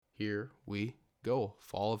here we go.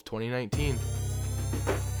 Fall of 2019.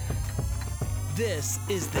 This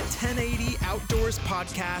is the 1080 Outdoors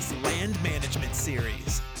Podcast Land Management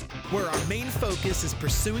Series, where our main focus is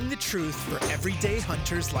pursuing the truth for everyday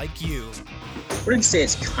hunters like you. I wouldn't say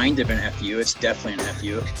it's kind of an FU, it's definitely an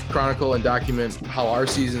FU. Chronicle and document how our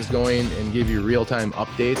season's going and give you real-time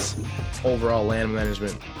updates, overall land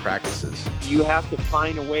management practices. You have to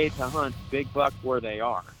find a way to hunt big buck where they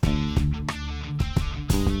are.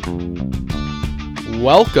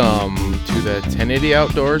 Welcome to the 1080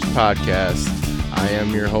 Outdoors Podcast. I am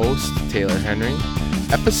your host, Taylor Henry,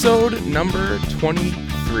 episode number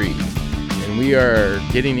 23, and we are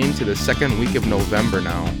getting into the second week of November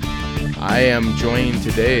now. I am joined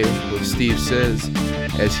today with Steve Sizz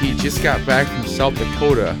as he just got back from South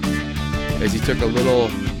Dakota as he took a little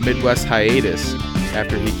Midwest hiatus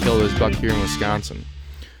after he killed his buck here in Wisconsin.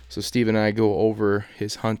 So Steve and I go over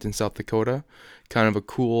his hunt in South Dakota, kind of a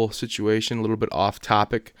cool situation, a little bit off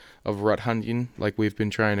topic of rut hunting like we've been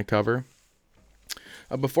trying to cover.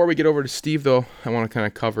 Before we get over to Steve, though, I want to kind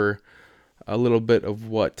of cover a little bit of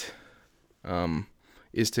what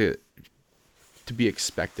is to be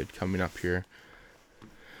expected coming up here.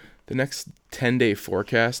 The next 10-day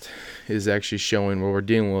forecast is actually showing where we're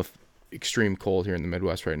dealing with extreme cold here in the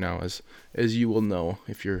Midwest right now, as you will know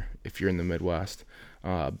if you're in the Midwest.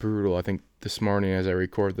 Brutal. I think this morning as I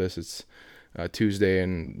record this, it's Tuesday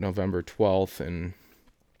and November 12th, and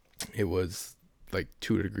it was like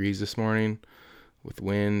 2 degrees this morning with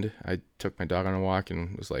wind. I took my dog on a walk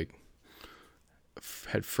and was like,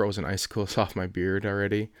 had frozen icicles off my beard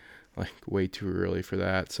already, like way too early for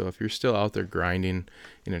that. So if you're still out there grinding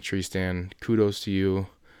in a tree stand, kudos to you.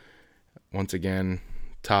 Once again,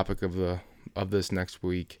 topic of this next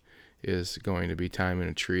week is going to be time in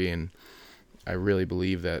a tree, and I really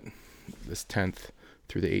believe that this 10th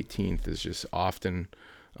through the 18th is just often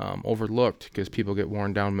overlooked because people get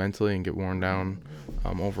worn down mentally and get worn down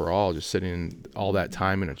overall just sitting all that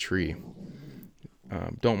time in a tree.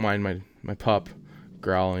 Don't mind my pup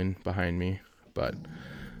growling behind me, but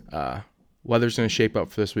weather's going to shape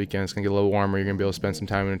up for this weekend. It's going to get a little warmer. You're going to be able to spend some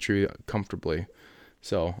time in a tree comfortably.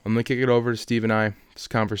 So I'm going to kick it over to Steve and I, this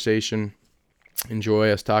conversation. Enjoy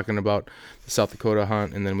us talking about the South Dakota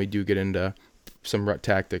hunt, and then we do get into some rut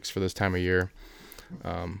tactics for this time of year.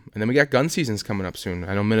 And then we got gun seasons coming up soon.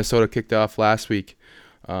 I know Minnesota kicked off last week,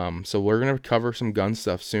 so we're going to cover some gun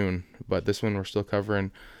stuff soon. But this one we're still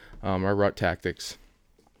covering our rut tactics.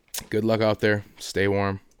 Good luck out there. Stay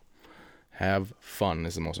warm. Have fun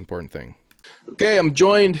is the most important thing. Okay, I'm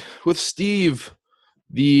joined with Steve,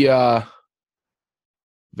 the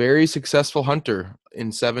very successful hunter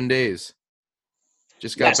in 7 days.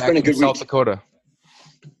 Just got back from South Dakota.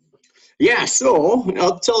 Yeah, so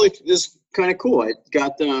I'll tell you, this is kind of cool. I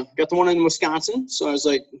got the one in Wisconsin, so I was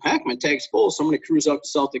like, heck, my tag's full, so I'm going to cruise up to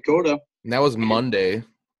South Dakota. And that was Monday,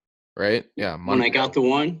 right? Yeah, Monday. When I got the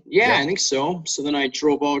one? Yeah, I think so. So then I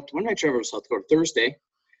drove out. When did I travel to South Dakota? Thursday.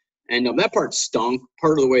 And that part stunk.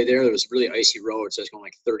 Part of the way there was really icy roads. So I was going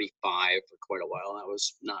like 35 for quite a while. That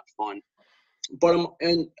was not fun. But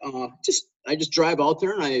I just drive out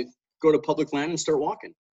there and I go to public land and start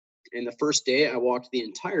walking. And the first day, I walked the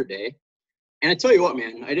entire day. And I tell you what,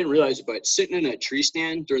 man, I didn't realize it, but sitting in a tree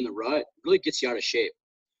stand during the rut really gets you out of shape.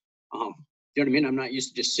 You know what I mean? I'm not used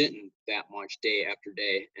to just sitting that much day after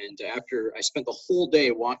day. And after I spent the whole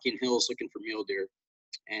day walking hills looking for mule deer,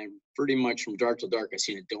 and pretty much from dark to dark, I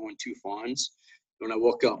seen a doe and 2 fawns. When I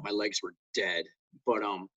woke up, my legs were dead. But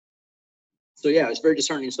so yeah, it was very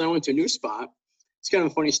disheartening. So I went to a new spot. It's kind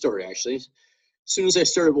of a funny story, actually. As soon as I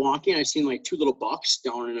started walking, I seen like 2 little bucks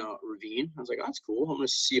down in a ravine. I was like, oh, that's cool. I'm going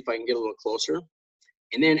to see if I can get a little closer.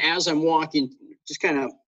 And then as I'm walking, just kind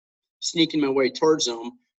of sneaking my way towards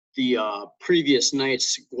them, the previous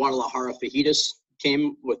night's Guadalajara fajitas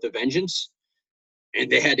came with a vengeance,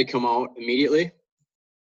 and they had to come out immediately.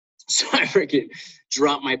 So I freaking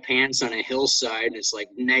dropped my pants on a hillside, and it's like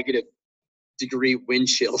 -degree wind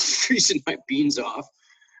chill, freezing my beans off.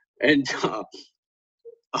 And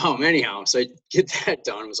anyhow, so I get that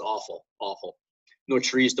done. It was awful. No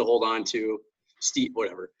trees to hold on to, steep,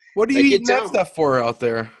 whatever. What are you eating that stuff for out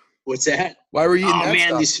there? What's that? Why were you eating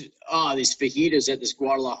that stuff? These fajitas at this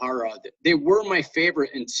Guadalajara, they were my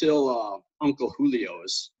favorite until Uncle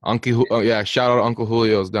Julio's. Shout out to Uncle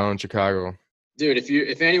Julio's down in Chicago. Dude,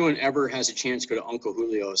 if anyone ever has a chance to go to Uncle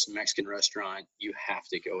Julio's Mexican restaurant, you have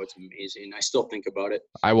to go. It's amazing. I still think about it.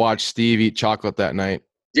 I watched Steve eat chocolate that night.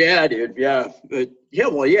 Yeah, dude. Yeah.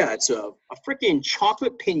 It's a freaking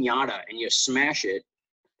chocolate piñata, and you smash it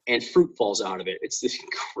and fruit falls out of it. It's the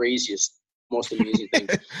craziest, most amazing thing.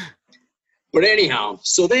 But anyhow,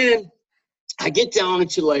 so then I get down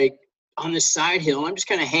into like on this side hill. I'm just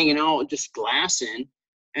kind of hanging out, just glassing.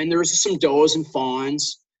 And there was some does and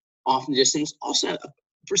fawns off in the distance. Also,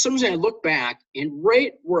 for some reason, I look back, and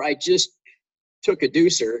right where I just took a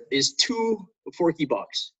deucer is 2 forky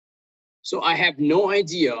bucks. So I have no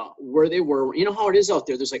idea where they were. You know how it is out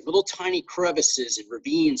there. There's like little tiny crevices and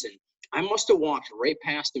ravines, and I must have walked right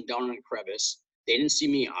past them down in a crevice. They didn't see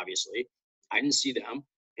me, obviously. I didn't see them.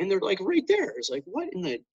 And they're like right there. It's like, what in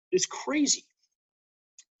the, it's crazy.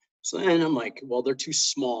 So then I'm like, well, they're too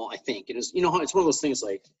small, I think. And it's, you know how it's one of those things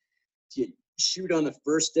like, do you shoot on the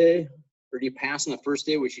first day or do you pass on the first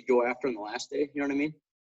day? We should go after on the last day. You know what I mean?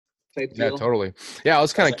 Type Yeah, deal. totally. Yeah, I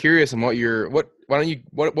was kind of curious on what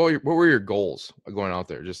were your goals going out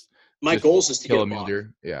there? My goals is to kill get a mule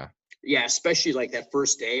deer. Yeah. Yeah, especially like that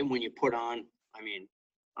first day when you put on, I mean,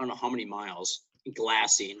 I don't know how many miles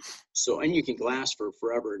glassing. So, and you can glass for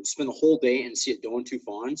forever and spend the whole day and see it doing 2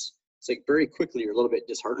 fawns. It's like very quickly you're a little bit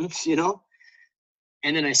disheartened, you know?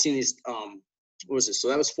 And then I seen these, what was this? So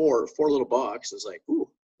that was four little bucks. I was like, ooh,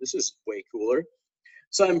 this is way cooler.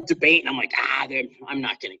 So I'm debating. I'm like, I'm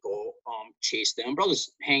not going to go chase them, but I'll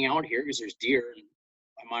just hang out here because there's deer and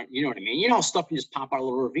I'm on, you know what I mean? You know how stuff can just pop out of a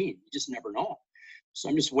little ravine. You just never know. So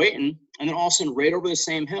I'm just waiting. And then all of a sudden, right over the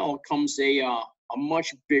same hill comes a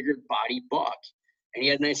much bigger body buck. And he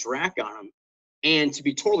had a nice rack on him. And to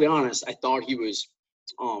be totally honest, I thought he was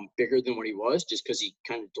bigger than what he was just because he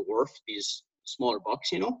kind of dwarfed these smaller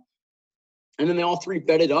bucks, you know? And then they all 3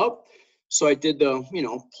 bedded up. So I did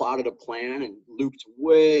plotted a plan and looped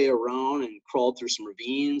way around and crawled through some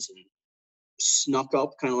ravines and snuck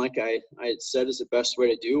up kind of like I had said is the best way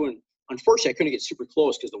to do. And unfortunately, I couldn't get super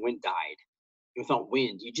close because the wind died. Without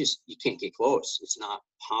wind, you can't get close. It's not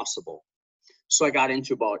possible. So I got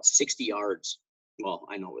into about 60 yards. Well,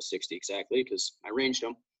 I know it was 60 exactly because I ranged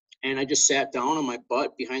them. And I just sat down on my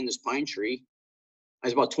butt behind this pine tree. I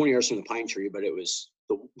was about 20 yards from the pine tree, but it was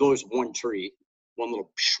one tree, one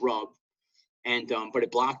little shrub. And but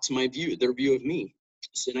it blocked their view of me.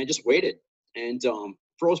 So then I just waited and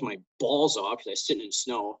froze my balls off because I was sitting in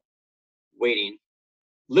snow waiting.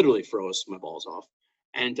 Literally froze my balls off.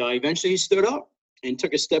 And eventually he stood up and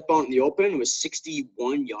took a step out in the open. It was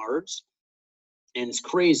 61 yards. And it's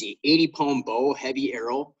crazy. 80-pound bow, heavy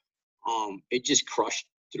arrow. It just crushed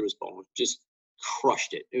through his bone. Just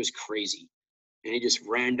crushed it. It was crazy. And he just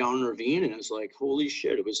ran down a ravine. And I was like, holy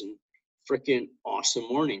shit. It was a freaking awesome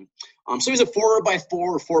morning. So he was a 4x4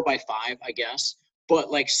 or 4x5, I guess.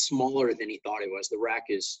 But like smaller than he thought it was. The rack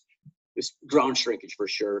is ground shrinkage for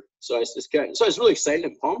sure. So I was really excited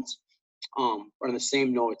and pumped. But on the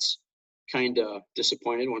same notes, kind of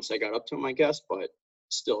disappointed once I got up to him, I guess, but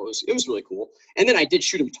still it was really cool. And then I did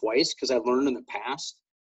shoot him twice because I learned in the past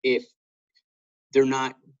if they're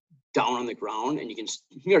not down on the ground and you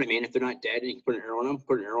know what I mean? If they're not dead and you can put an arrow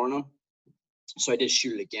on them. So I did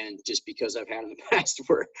shoot it again just because I've had in the past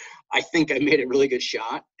where I think I made a really good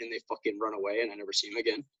shot and they fucking run away and I never see them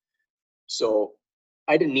again. So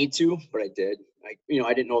I didn't need to, but I did.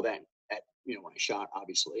 I didn't know that when I shot,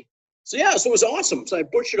 obviously. So yeah, so it was awesome. So I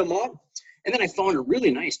butchered them up, and then I found a really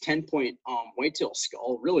nice 10-point whitetail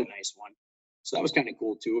skull, really nice one. So that was kind of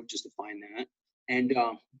cool too, just to find that. And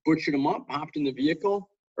butchered them up, hopped in the vehicle,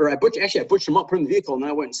 or I butchered them up, put in the vehicle, and then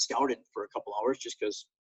I went and scouted for a couple hours just because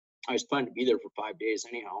I was planning to be there for 5 days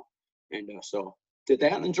anyhow. And so did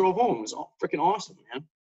that and then drove home. It was freaking awesome, man.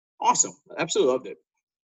 Awesome. I absolutely loved it.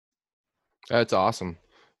 That's awesome.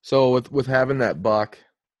 So with having that buck,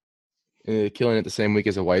 killing it the same week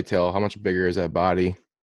as a whitetail, how much bigger is that body?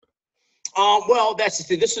 Well, that's the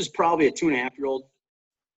thing. This is probably a 2.5-year-old,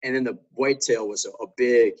 and then the whitetail was a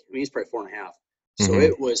big. I mean, he's probably 4.5. So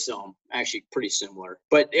it was actually pretty similar.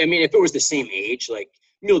 But I mean, if it was the same age, like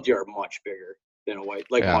mule deer are much bigger than a white,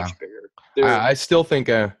 like much bigger. I still think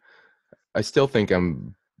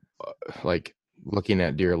I'm like looking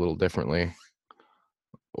at deer a little differently.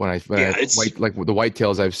 When the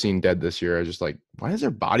whitetails I've seen dead this year, I was just like, why is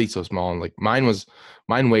their body so small? And like mine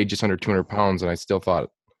weighed just under 200 pounds, and I still thought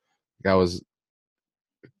I was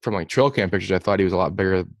from like trail cam pictures. I thought he was a lot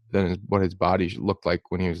bigger than what his body looked like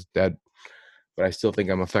when he was dead. But I still think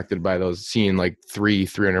I'm affected by those seeing like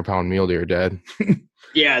 300-pound mule deer dead.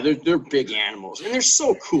 Yeah, they're big animals, and they're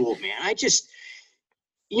so cool, man. I just.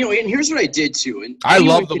 And here's what I did too. And I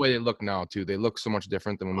love the way they look now too. They look so much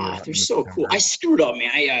different than when we were. They're so cool. I screwed up,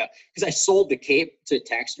 man. Because I sold the cape to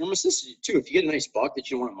taxidermists too. If you get a nice buck that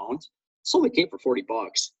you don't want to mount, sold the cape for $40.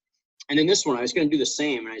 And then this one, I was going to do the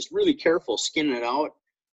same, and I was really careful skinning it out,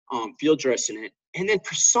 field dressing it. And then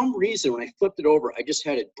for some reason, when I flipped it over, I just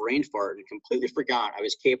had a brain fart and completely forgot I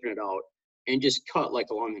was caping it out and just cut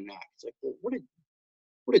like along the neck. It's like, well,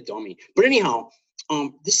 what What a dummy. But anyhow,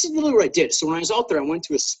 this is literally what I did. So when I was out there, I went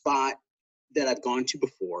to a spot that I've gone to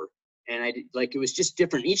before, and it was just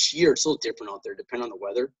different. Each year it's a little different out there, depending on the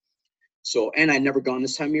weather. So, and I'd never gone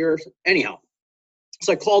this time of year. Anyhow,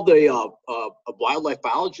 so I called a wildlife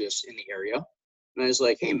biologist in the area, and I was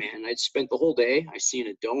like, hey man, I'd spent the whole day. I seen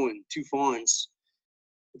a doe and 2 fawns.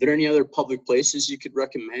 Are there any other public places you could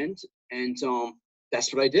recommend? And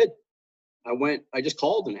that's what I did. I just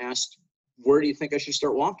called and asked, where do you think I should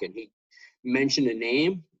start walking? He mentioned a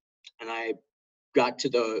name, and I got to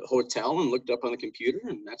the hotel and looked up on the computer,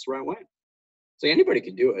 and that's where I went. So anybody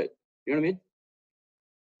can do it. You know what I mean?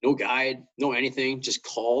 No guide, no anything. Just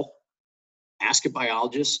call, ask a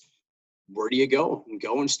biologist, where do you go? And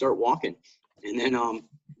go and start walking. And then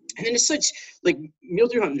it's such, like, mule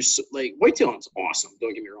deer hunting, like, whitetail hunting's awesome,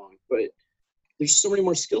 don't get me wrong, but there's so many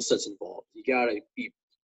more skill sets involved. You gotta be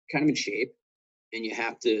kind of in shape, and you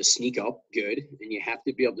have to sneak up good, and you have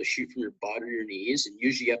to be able to shoot from your butt or your knees, and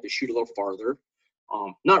usually you have to shoot a little farther.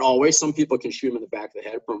 Not always. Some people can shoot them in the back of the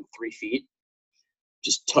head from 3 feet.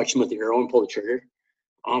 Just touch them with the arrow and pull the trigger.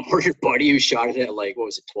 Or your buddy who shot it at, like, what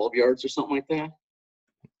was it, 12 yards or something like that?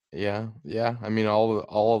 Yeah. I mean,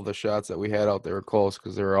 all of the shots that we had out there were close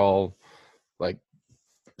because they were all like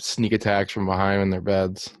sneak attacks from behind in their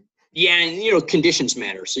beds. Yeah, and conditions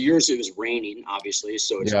matter. So yours, it was raining, obviously,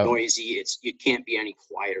 so it's noisy. It can't be any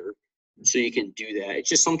quieter, so you can do that. It's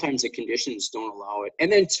just sometimes the conditions don't allow it. And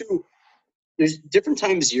then too, there's different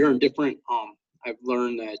times of year and different. I've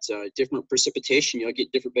learned that different precipitation, you'll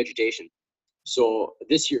get different vegetation. So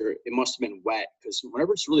this year it must have been wet, because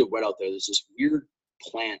whenever it's really wet out there, there's this weird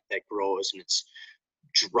plant that grows, and it's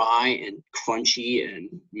dry and crunchy and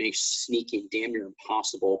makes sneaking damn near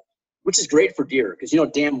impossible, which is great for deer, because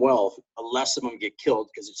damn well less of them get killed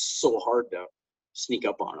because it's so hard to sneak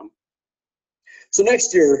up on them. So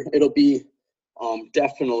next year it'll be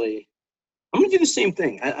definitely, I'm gonna do the same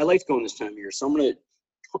thing. I like going this time of year, so I'm gonna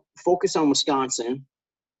focus on Wisconsin,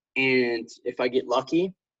 and if I get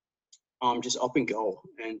lucky, just up and go.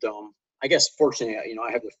 And I guess fortunately,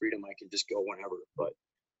 I have the freedom. I can just go whenever, but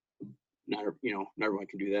not everyone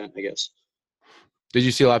can do that, I guess. Did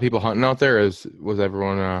you see a lot of people hunting out there? Was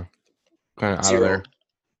everyone kind of out of there?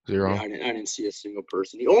 Zero. Yeah, I didn't see a single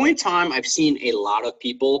person. The only time I've seen a lot of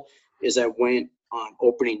people is I went on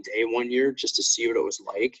opening day one year just to see what it was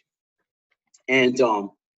like. And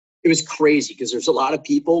it was crazy because there's a lot of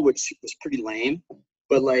people, which was pretty lame,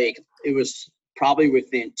 but like it was probably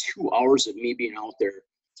within 2 hours of me being out there,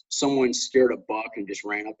 someone scared a buck and just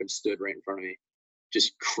ran up and stood right in front of me.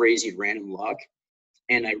 Just crazy random luck.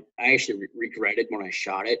 And I actually regretted when I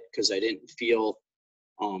shot it because I didn't feel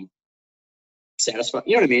satisfied.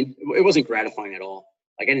 You know what I mean? It wasn't gratifying at all.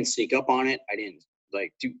 Like, I didn't sneak up on it. I didn't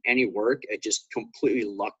like do any work. I just completely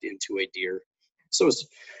lucked into a deer. So it's,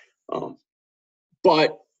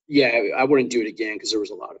 but yeah, I wouldn't do it again because there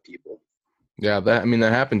was a lot of people. Yeah, that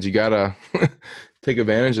happens. You gotta take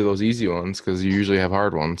advantage of those easy ones because you usually have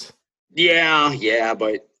hard ones. Yeah,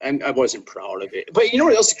 but I wasn't proud of it. But you know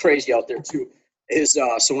what else is crazy out there too is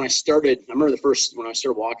so when I remember when I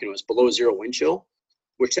started walking, it was below zero wind chill,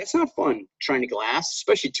 which that's not fun trying to glass,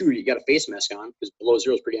 especially too. You got a face mask on because below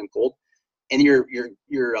zero is pretty damn cold, and your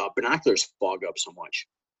binoculars fog up so much.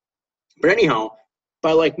 But anyhow,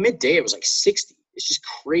 by like midday it was like 60. It's just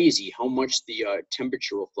crazy how much the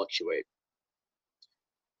temperature will fluctuate.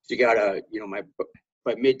 So you gotta,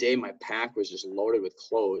 by midday my pack was just loaded with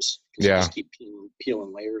clothes. You just keep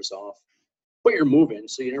peeling layers off. But you're moving,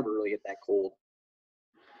 so you never really get that cold.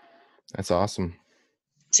 That's awesome.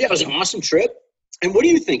 So yeah, it was an awesome trip. And what do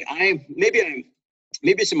you think? Maybe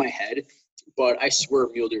it's in my head, but I swear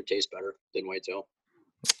mule deer tastes better than whitetail.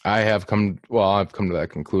 I've come to that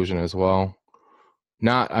conclusion as well.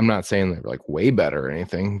 I'm not saying they're like way better or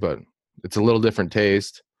anything, but it's a little different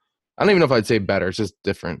taste. I don't even know if I'd say better. It's just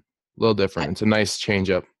different, a little different. It's a nice change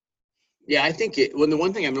up. Yeah, I think the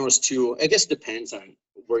one thing I've noticed too, I guess it depends on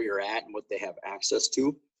where you're at and what they have access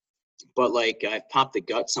to. But like I've popped the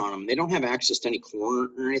guts on them. They don't have access to any corn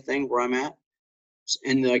or anything where I'm at.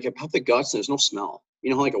 And like I pop the guts and there's no smell. You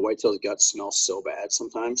know how like a whitetail's guts smells so bad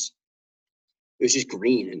sometimes? It was just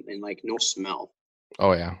green and like no smell.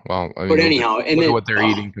 Oh yeah. Well, but anyhow, and look then, at what they're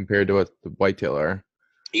eating compared to what the whitetail are.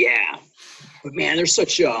 Yeah. But man, there's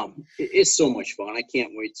such it's so much fun. I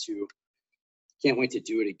can't wait to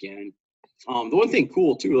do it again. The one thing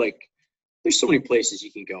cool too, like there's so many places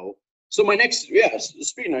you can go. So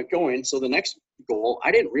speaking of going, so the next goal,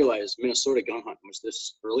 I didn't realize Minnesota gun hunting was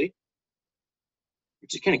this early,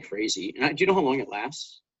 which is kind of crazy. And do you know how long it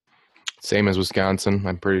lasts? Same as Wisconsin,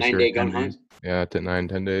 I'm pretty sure. 9-day gun hunt. Yeah,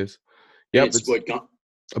 9-10 days. Yep. It's what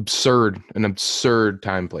an absurd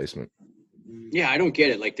time placement. Yeah, I don't get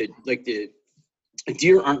it. Like the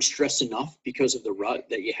deer aren't stressed enough because of the rut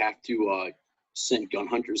that you have to send gun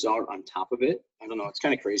hunters out on top of it. I don't know. It's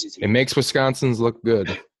kind of crazy to me. It makes Wisconsin's look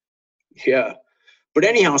good. Yeah. But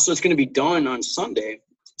anyhow, so it's going to be done on Sunday.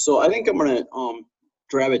 So I think I'm going to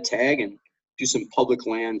grab a tag and do some public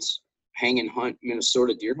lands hang and hunt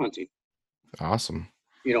Minnesota deer hunting. Awesome.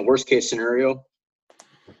 Worst case scenario,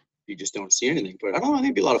 you just don't see anything. But I don't know. I think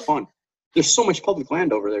it'd be a lot of fun. There's so much public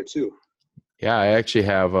land over there too. Yeah, I actually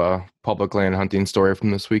have a public land hunting story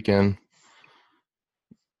from this weekend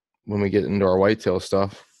when we get into our whitetail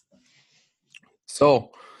stuff.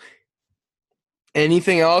 So,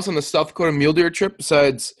 anything else on the South Dakota mule deer trip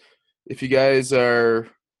besides if you guys are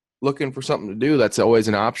looking for something to do, that's always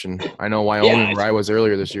an option. I know Wyoming, where I was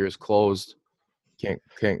earlier this year, is closed. Can't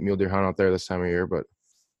mule deer hunt out there this time of year, but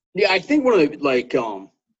yeah, I think one of the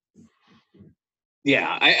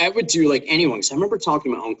I would do like anyone. Cause I remember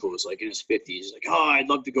talking to my uncle, was like in his 50s, like, oh, I'd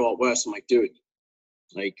love to go out west. I'm like, dude,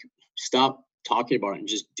 like, stop talking about it and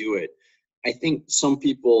just do it. I think some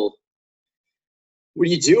people, what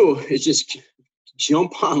you do is just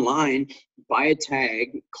jump online, buy a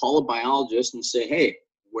tag, call a biologist and say, hey,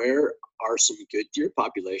 where are some good deer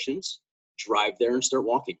populations? Drive there and start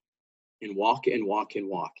walking and walk and walk and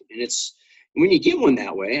walk. And when you get one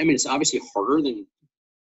that way, I mean, it's obviously harder than,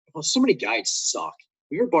 so many guides suck.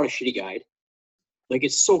 Have you ever bought a shitty guide? Like,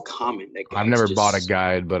 it's so common that I've never bought a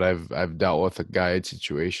guide, but I've dealt with a guide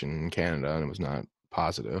situation in Canada, and it was not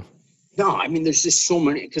positive. No, I mean, there's just so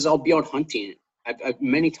many, because I'll be out hunting.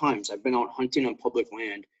 Many times I've been out hunting on public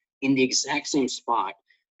land in the exact same spot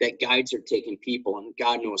that guides are taking people, and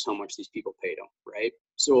God knows how much these people paid them, right?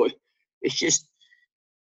 So it's just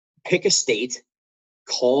pick a state,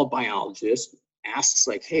 call a biologist, asks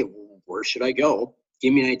like, hey, where should I go?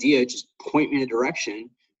 Give me an idea, just point me in a direction,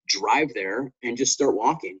 drive there, and just start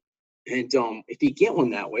walking. And if you get one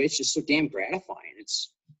that way, it's just so damn gratifying. It's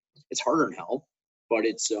harder than hell, but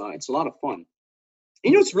it's a lot of fun.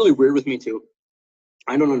 It's really weird with me too.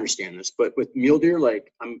 I don't understand this, but with mule deer,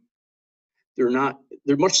 like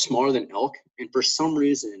they're much smaller than elk, and for some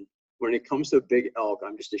reason, when it comes to a big elk,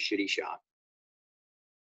 I'm just a shitty shot.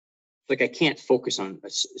 Like, I can't focus on.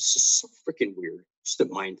 It's just so freaking weird. Just a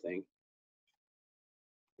mind thing.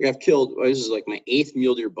 I've killed. This is like my 8th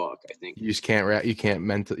mule deer buck, I think. You just can't. You can't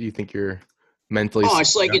mentally. You think you're mentally. Oh,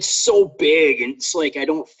 it's like it's so big, and it's like I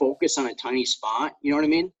don't focus on a tiny spot. You know what I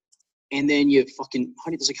mean? And then you fucking.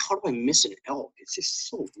 It's like, how do I miss an elk? It's just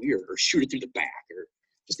so weird. Or shoot it through the back, or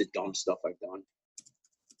just the dumb stuff I've done.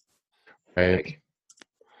 Right.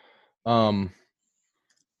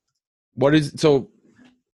 What is so?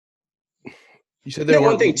 You said they weren't.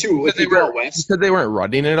 One thing too. If you go out west, you said they weren't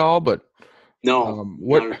running at all, but. No,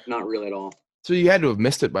 not really at all. So you had to have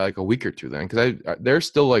missed it by like a week or two then, because they're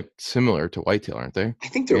still like similar to whitetail, aren't they? I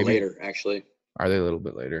think they're later, actually. Are they a little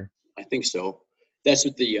bit later? I think so. That's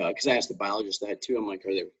what because I asked the biologist that too. I'm like,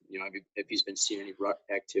 are they, if he's been seeing any rut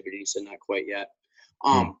activity? He said not quite yet.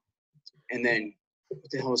 And then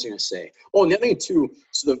what the hell was I gonna say? Oh, and the other thing too.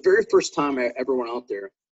 So the very first time I ever went out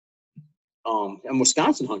there, I'm a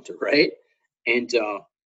Wisconsin hunter, right? And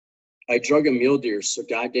I drug a mule deer so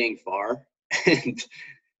god dang far. And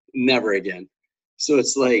never again. So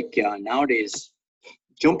it's like nowadays,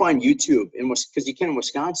 jump on YouTube because you can in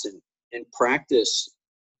Wisconsin and practice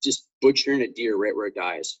just butchering a deer right where it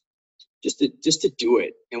dies, just to do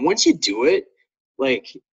it. And once you do it, like,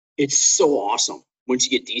 it's so awesome once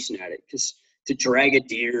you get decent at it. Because to drag a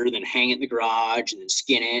deer, then hang it in the garage, and then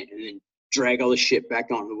skin it, and then drag all the shit back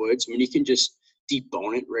out in the woods. I mean, you can just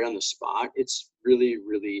debone it right on the spot. It's really,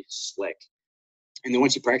 really slick. And then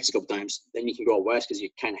once you practice a couple times, then you can go out west, because you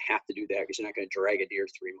kind of have to do that, because you're not going to drag a deer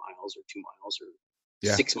 3 miles or 2 miles or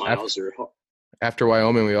 6 miles. After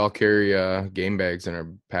Wyoming, we all carry game bags in our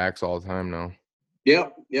packs all the time now. Yeah.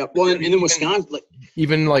 Well, and then Wisconsin,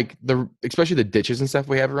 especially the ditches and stuff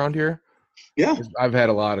we have around here. Yeah, I've had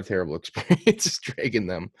a lot of terrible experiences dragging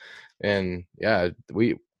them, and yeah,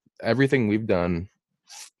 everything we've done,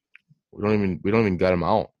 we don't even gut them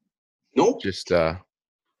out. Nope. Just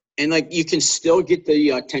and like, you can still get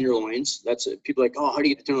the tenderloins. That's it. People are like, oh, how do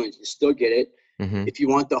you get the tenderloins? You still get it. Mm-hmm. If you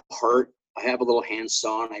want the heart, I have a little hand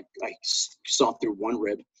saw, and I saw through one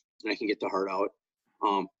rib, and I can get the heart out.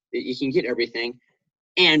 You can get everything.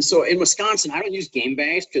 And so in Wisconsin, I don't use game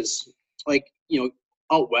bags because,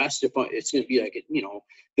 out west, if it's going to be like,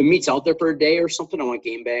 the meat's out there for a day or something, I want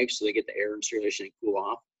game bags so they get the air and circulation and cool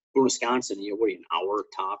off. But in Wisconsin, an hour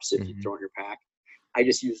tops if you throw in your pack. I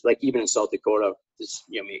just use, like, even in South Dakota, just,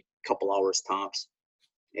 maybe a couple hours tops.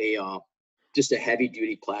 just a heavy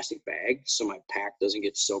duty plastic bag so my pack doesn't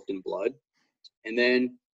get soaked in blood. And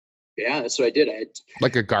then, yeah, that's what I did. I had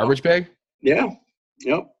Like a garbage bag? Yeah.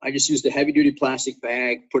 Yep. I just used a heavy duty plastic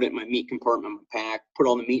bag, put it in my meat compartment of my pack, put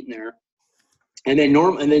all the meat in there. And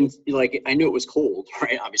then like I knew it was cold,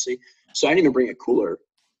 right? Obviously. So I didn't even bring a cooler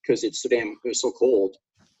because it was so cold.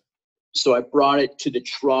 So I brought it to the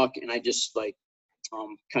truck and I just like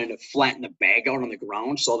kind of flattened the bag out on the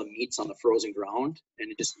ground. So all the meat's on the frozen ground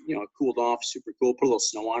and it just, cooled off, super cool, put a little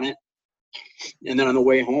snow on it. And then on the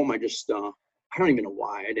way home, I just, I don't even know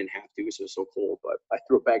why I didn't have to because it was so cold, but I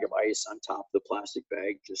threw a bag of ice on top of the plastic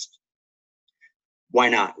bag. Just why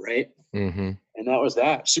not, right? Mm-hmm. And that was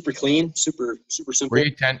that. Super clean, super simple.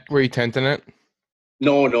 Were you tenting it?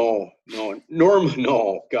 No.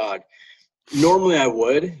 No, God. Normally I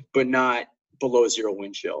would, but not below 0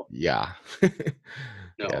 wind chill. Yeah.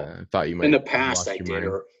 No. Yeah, I thought you might. In the past I did,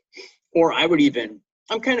 or I would even.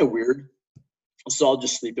 I'm kind of weird, so I'll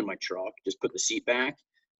just sleep in my truck. Just put the seat back.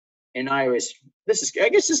 And I guess this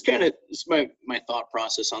is my thought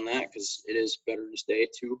process on that, because it is Veterans Day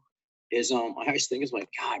too, is I always think is like,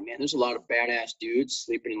 God, man, there's a lot of badass dudes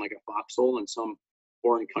sleeping in like a foxhole in some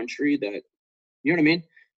foreign country that, you know what I mean?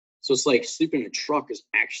 So it's like sleeping in a truck is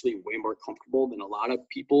actually way more comfortable than a lot of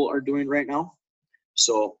people are doing right now.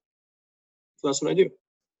 So that's what I do.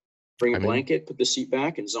 Bring a blanket, put the seat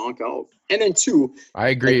back, and zonk out. And then two, I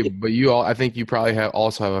agree, but I think you probably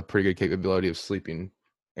also have a pretty good capability of sleeping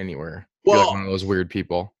anywhere. Well, you're like one of those weird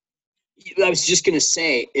people. I was just gonna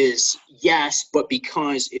say is yes, but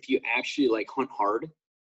because if you actually like hunt hard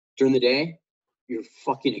during the day, you're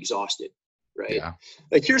fucking exhausted, right? Yeah.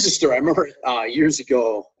 Like here's a story. I remember years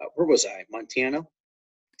ago, where was I? Montana.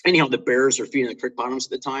 Anyhow, the bears were feeding the creek bottoms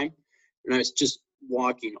at the time, and I was just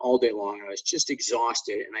walking all day long. And I was just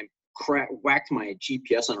exhausted, and I whacked my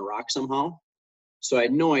GPS on a rock somehow, so I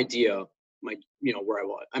had no idea where I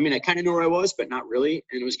was. I mean, I kind of knew where I was, but not really.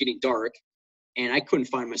 And it was getting dark, and I couldn't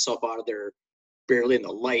find myself out of there, barely in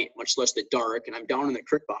the light, much less the dark. And I'm down in the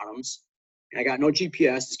creek bottoms, and I got no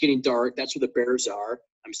GPS. It's getting dark. That's where the bears are.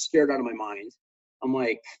 I'm scared out of my mind. I'm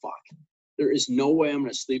like, fuck, there is no way I'm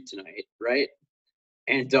gonna sleep tonight, right?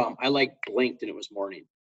 And I like blinked, and it was morning,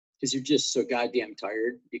 because you're just so goddamn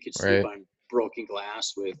tired. You could sleep on broken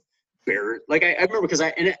glass with bear. Like I remember, because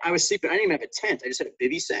I was sleeping. I didn't even have a tent. I just had a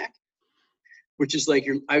bivy sack, which is like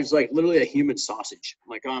I was like literally a human sausage. I'm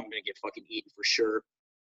like, oh, I'm gonna get fucking eaten for sure.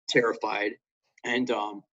 Terrified, and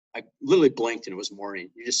I literally blinked, and it was morning.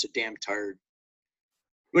 You're just so damn tired.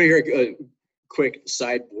 I'm gonna hear a quick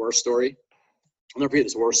side war story. I'll never forget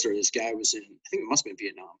this war story. This guy was in, I think it must have been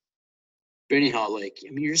Vietnam. But anyhow, like,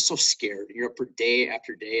 I mean, you're just so scared. You're up for day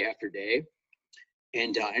after day after day.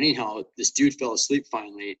 And anyhow, this dude fell asleep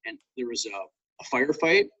finally, and there was a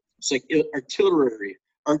firefight. It's like artillery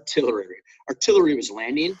was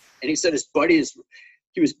landing, and he said his buddy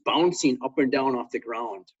he was bouncing up and down off the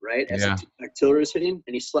ground, right? As artillery was hitting,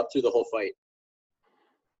 and he slept through the whole fight.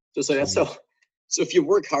 So it's like, that's how. So if you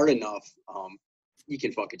work hard enough, you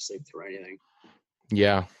can fucking sleep through anything.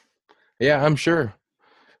 Yeah, I'm sure.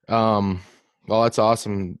 Well, that's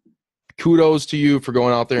awesome. Kudos to you for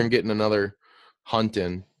going out there and getting another hunt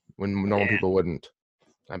in when normal people wouldn't.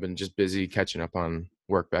 I've been just busy catching up on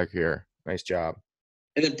work back here. Nice job.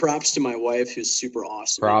 And then props to my wife, who's super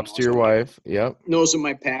awesome. Props to your wife. Yep. Knows what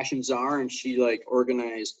my passions are, and she like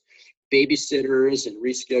organized babysitters and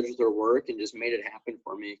rescheduled her work and just made it happen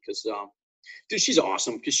for me. Because, dude, she's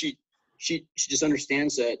awesome. Because she just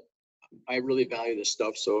understands that I really value this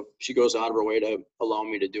stuff. So she goes out of her way to allow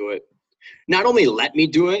me to do it. Not only let me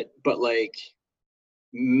do it, but like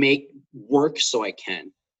make work so I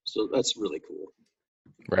can. So that's really cool.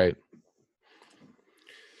 Right.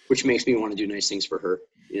 Which makes me want to do nice things for her,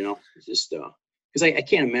 It's just because I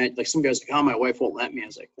can't imagine, like, some guys like, oh, my wife won't let me. I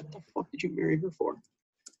was like, what the fuck did you marry her for?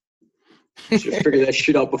 You should have figured that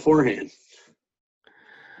shit out beforehand.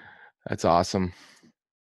 That's awesome.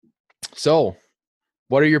 So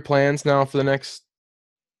what are your plans now for the next,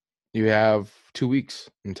 you have 2 weeks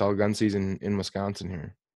until gun season in Wisconsin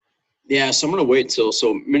here. Yeah. So I'm going to wait so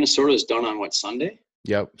Minnesota is done on Sunday?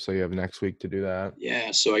 Yep. So you have next week to do that.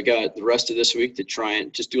 Yeah. So I got the rest of this week to try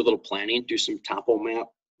and just do a little planning, do some topo map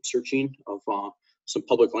searching of some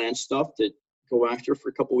public land stuff to go after for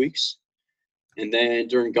a couple weeks. And then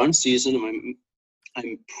during gun season,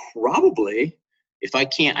 I'm probably, if I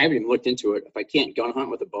can't, I haven't even looked into it. If I can't gun hunt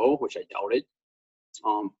with a bow, which I doubt it,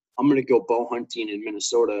 I'm going to go bow hunting in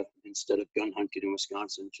Minnesota instead of gun hunting in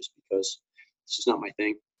Wisconsin, just because it's just not my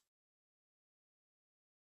thing.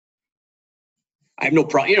 I have no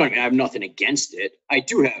problem. I have nothing against it.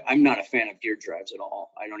 I'm not a fan of deer drives at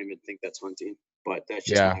all. I don't even think that's hunting, but that's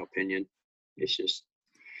just my opinion. It's just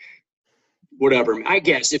whatever. I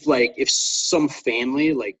guess if some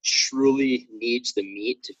family like truly needs the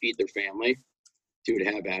meat to feed their family, dude,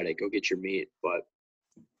 have at it. Go get your meat. But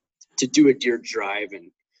to do a deer drive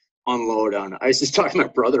and unload on, I was just talking to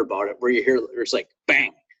my brother about it, where you hear there's like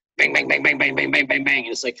bang, bang, bang, bang, bang, bang, bang, bang, bang, bang.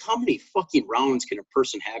 And it's like, how many fucking rounds can a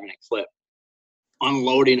person have in a clip?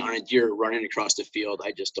 Unloading on a deer running across the field,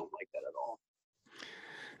 I just don't like that at all.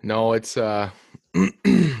 No, it's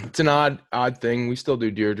it's an odd thing. We still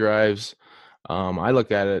do deer drives. I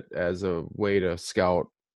look at it as a way to scout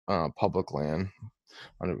public land.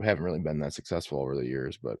 I haven't really been that successful over the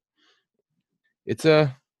years, but it's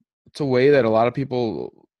a way that a lot of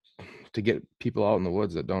people, to get people out in the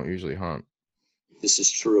woods that don't usually hunt. This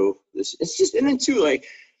is true. It's just, and then too, like,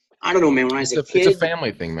 I don't know, man. When I was a kid, it's a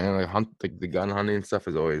family thing, man. Like the gun hunting and stuff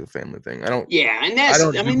is always a family thing. I don't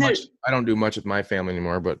do much with my family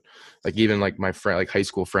anymore, but like even like my friend, like high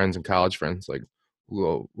school friends and college friends, like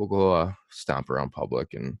we'll go stomp around public,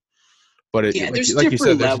 and but it, there's like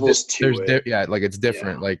different you said, levels to it. Like it's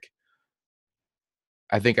different. Yeah. Like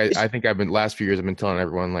I think I've been last few years I've been telling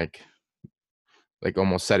everyone like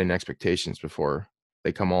almost setting expectations before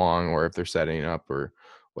they come along, or if they're setting up or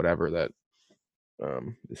whatever, that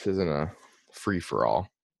this isn't a free for all.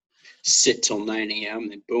 Sit till 9 a.m.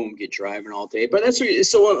 and then boom, get driving all day. But that's what,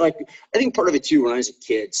 so like, I think part of it too, when I was a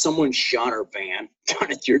kid, someone shot our van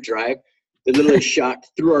on a deer drive. They literally shot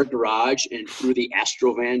through our garage and through the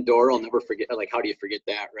Astro van door. I'll never forget. Like, how do you forget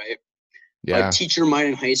that, right? Yeah. A teacher of mine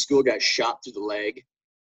in high school got shot through the leg.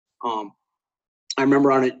 I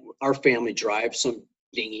remember on our family drive, some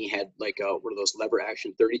dingy had like one of those lever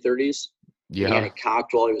action 30-30s. Yeah. He had it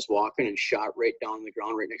cocked while he was walking and shot right down the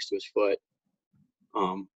ground right next to his foot.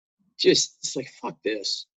 Just, it's like, fuck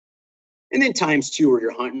this. And then times too where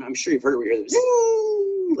you're hunting, I'm sure you've heard it, where you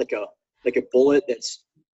hear like a bullet that's,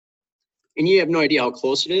 and you have no idea how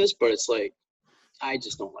close it is, but it's like, I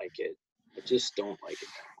just don't like it. I just don't like it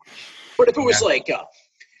that much. But if it was like,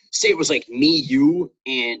 say it was like me, you,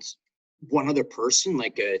 and one other person,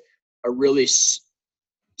 like a really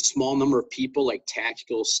small number of people, like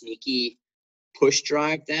tactical, sneaky push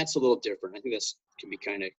drive, that's a little different. I think that's can be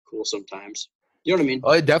kind of cool sometimes. You know what I mean?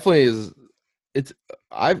 Oh, it definitely is.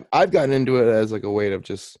 I've gotten into it as like a way to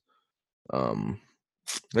just,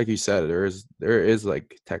 like you said, there is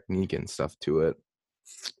like technique and stuff to it.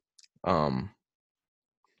 The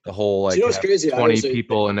whole like, you know what's crazy? 20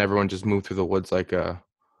 people and everyone just move through the woods like a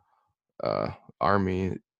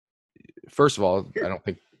army. First of all, I don't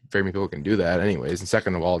think very many people can do that anyways, and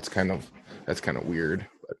second of all, that's kind of weird.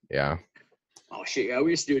 But yeah. Oh shit! Yeah,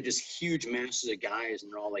 we used to do it, just huge masses of guys,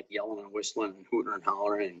 and they're all like yelling and whistling and hooting and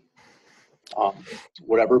hollering and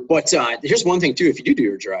whatever. But here's one thing too: if you do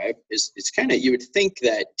your drive, it's kind of, you would think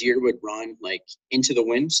that deer would run like into the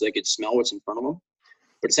wind so they could smell what's in front of them,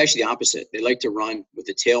 but it's actually the opposite. They like to run with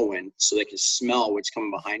the tailwind so they can smell what's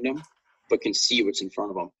coming behind them, but can see what's in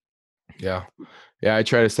front of them. Yeah. I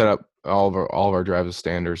try to set up all of our drives with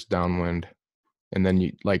standards downwind, and then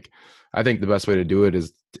you like. I think the best way to do it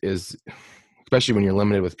is especially when you're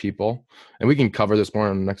limited with people, and we can cover this more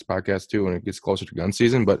on the next podcast too when it gets closer to gun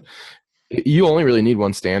season, but you only really need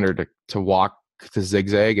one standard to walk to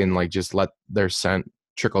zigzag and like just let their scent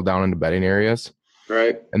trickle down into bedding areas.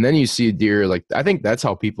 Right. And then you see deer, like, I think that's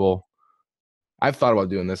how people, I've thought about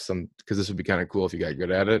doing this because this would be kind of cool if you got good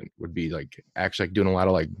at it, would be like actually like doing a lot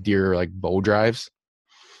of like deer, like bow drives.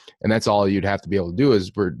 And that's all you'd have to be able to do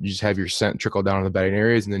is you just have your scent trickle down in the bedding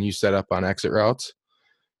areas, and then you set up on exit routes.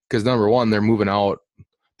 Because number one, they're moving out.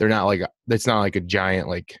 They're not like, it's not like a giant,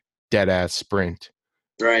 like dead ass sprint.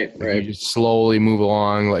 Right. Like you just slowly move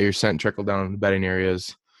along, let your scent trickle down in the bedding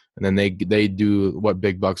areas. And then they do what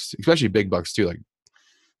big bucks, especially big bucks too. Like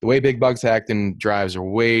the way big bucks act in drives are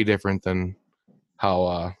way different than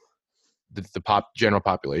how the general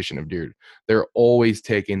population of deer. They're always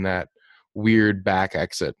taking that weird back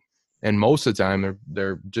exit. And most of the time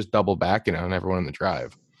they're just double backing on everyone in the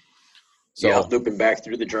drive. So, yeah, looping back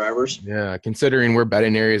through the drivers. Yeah, considering where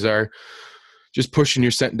bedding areas are, just pushing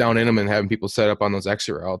your scent down in them and having people set up on those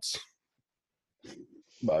exit routes.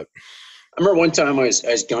 But I remember one time I was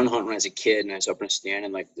gun hunting when I was a kid, and I was up in a stand,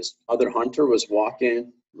 and like this other hunter was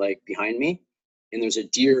walking like behind me, and there's a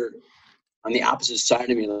deer on the opposite side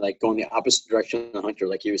of me, like going the opposite direction of the hunter.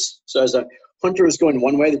 Like so as the hunter was going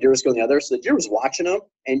one way, the deer was going the other. So the deer was watching him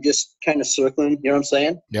and just kind of circling. You know what I'm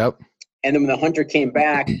saying? Yep. And then when the hunter came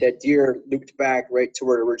back, that deer looped back right to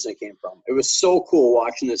where it originally came from. It was so cool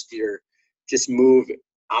watching this deer just move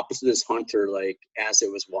opposite this hunter, like as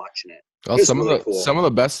it was watching it. Well, it was some really of the cool. some of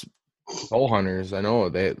the best bow hunters, I know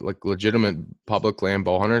they like legitimate public land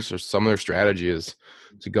bow hunters, or some of their strategy is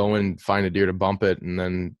to go and find a deer to bump it and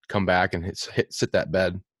then come back and sit that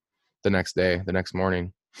bed the next day, the next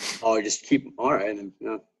morning. Oh, you just keep all right. And,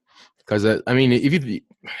 Because I mean,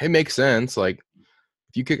 it makes sense. Like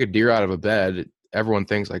if you kick a deer out of a bed, everyone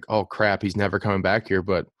thinks like, oh crap, he's never coming back here.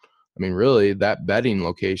 But I mean, really, that bedding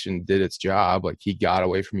location did its job. Like he got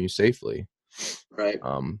away from you safely. right.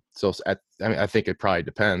 So I think it probably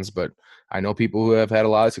depends, but I know people who have had a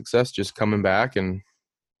lot of success just coming back and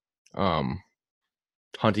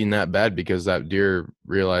hunting that bed because that deer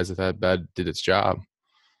realized that bed did its job.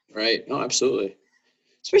 Right. No, absolutely.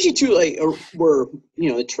 Especially too, like where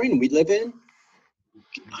the terrain we live in.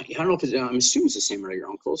 I don't know if I'm assuming it's the same at your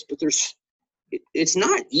uncle's, but it's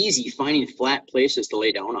not easy finding flat places to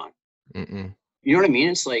lay down on. Mm-mm. You know what I mean?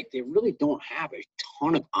 It's like they really don't have a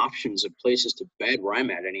ton of options of places to bed where I'm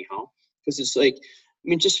at anyhow. Because it's like, I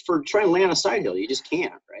mean, just for trying to lay on a side hill, you just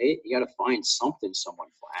can't, right? You got to find something somewhat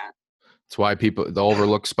flat. That's why the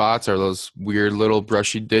overlooked spots are those weird little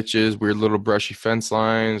brushy ditches, weird little brushy fence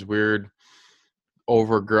lines, weird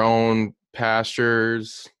overgrown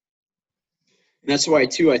pastures. And that's why,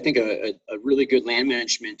 too, I think a really good land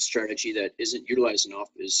management strategy that isn't utilized enough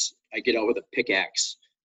is I get out with a pickaxe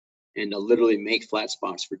and literally make flat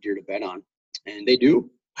spots for deer to bed on. And they do.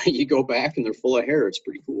 You go back and they're full of hair. It's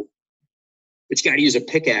pretty cool. But you got to use a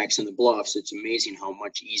pickaxe in the bluffs. It's amazing how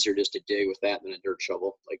much easier it is to dig with that than a dirt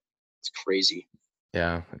shovel. Like, it's crazy.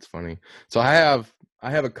 Yeah, it's funny. So I have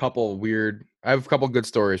a couple good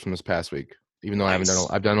stories from this past week, even though Nice.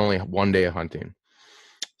 I've done only one day of hunting.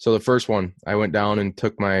 So the first one, I went down and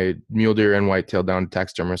took my mule deer and whitetail down to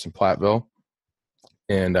taxidermist in Platteville.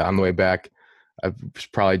 And on the way back, I was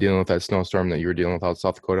probably dealing with that snowstorm that you were dealing with out in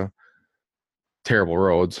South Dakota. Terrible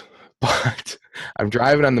roads. But I'm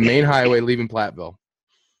driving on the main highway leaving Platteville,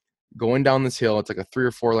 going down this hill. It's like a 3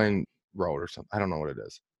 or 4 lane road or something. I don't know what it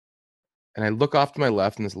is. And I look off to my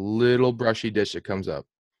left and this little brushy ditch that comes up.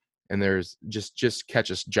 And there's just catch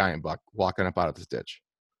this giant buck walking up out of this ditch.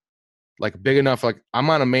 Like big enough, like I'm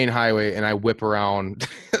on a main highway and I whip around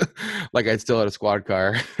like I still had a squad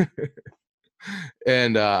car.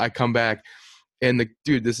 And I come back and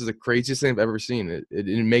this is the craziest thing I've ever seen.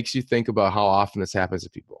 It makes you think about how often this happens to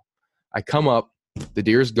people. I come up, the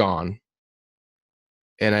deer's gone.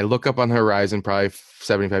 And I look up on the horizon, probably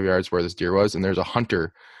 75 yards where this deer was. And there's a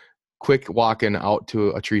hunter quick walking out to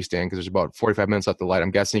a tree stand because there's about 45 minutes left the light.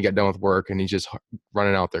 I'm guessing he got done with work and he's just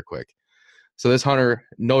running out there quick. So this hunter,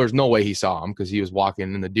 there's no way he saw him because he was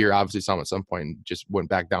walking, and the deer obviously saw him at some point and just went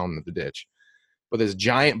back down into the ditch. But this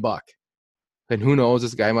giant buck, and who knows,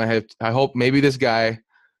 this guy might have, I hope maybe this guy,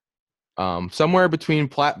 somewhere between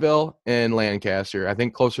Platteville and Lancaster, I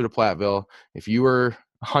think closer to Platteville, if you were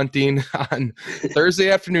hunting on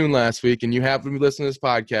Thursday afternoon last week and you happen to be listening to this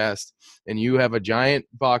podcast and you have a giant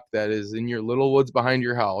buck that is in your little woods behind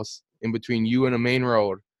your house in between you and a main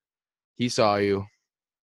road, he saw you.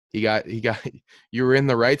 He got you were in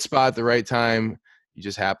the right spot at the right time. You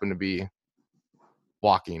just happened to be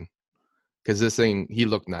walking because this thing, he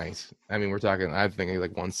looked nice. I mean, we're talking, I'm thinking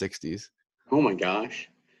like 160s. Oh my gosh.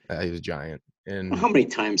 He was giant. And how many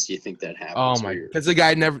times do you think that happens? oh my, because the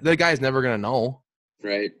guy's never going to know.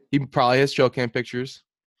 Right. He probably has trail cam pictures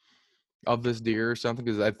of this deer or something,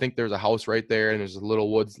 because I think there's a house right there and there's a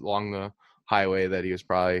little woods along the highway that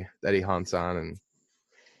he hunts on. And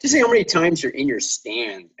just think how many times you're in your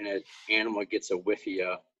stand and an animal gets a whiff of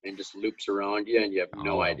you and just loops around you and you have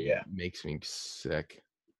no idea. It makes me sick.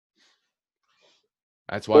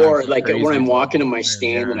 That's why. Or like when I'm walking in my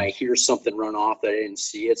stand and I hear something run off that I didn't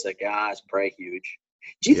see, it's like, it's probably huge.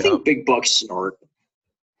 Do you think big bucks snort?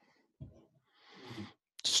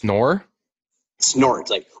 Snore? Snort. It's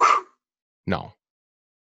like, whew. No.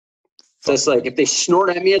 So it's like if they snort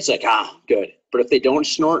at me, it's like, good. But if they don't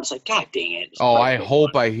snort, it's like, God dang it. I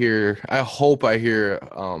hope I hear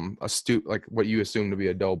like what you assume to be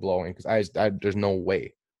a doe blowing, because there's no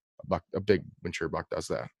way a big mature buck does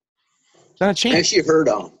that. It's not a chance.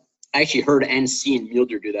 I actually heard and seen mule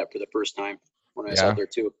deer do that for the first time when I was out there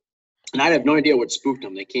too. And I have no idea what spooked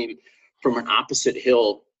them. They came from an opposite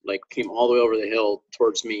hill, like came all the way over the hill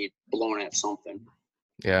towards me, blowing at something.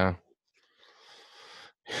 Yeah.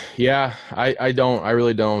 Yeah, I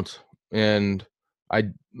really don't. And I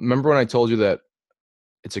remember when I told you that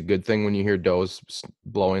it's a good thing when you hear does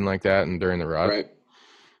blowing like that and during the rut. Right.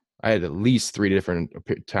 I had at least 3 different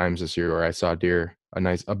times this year where I saw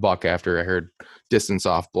a buck after I heard distance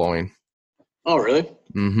off blowing. Oh, really?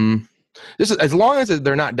 Mm-hmm. This is, as long as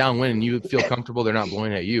they're not downwind and you feel comfortable, they're not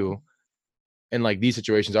blowing at you. And like these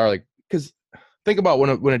situations are like, because think about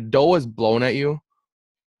when a doe is blowing at you,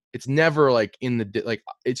 it's never like in the like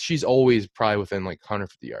she's always probably within like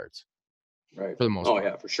 150 yards Right. for the most Oh part.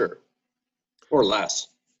 yeah, for sure. Or less.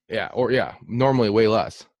 Yeah, or normally way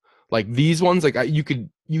less. Like these ones, like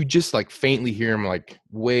you just like faintly hear them like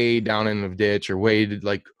way down in the ditch or way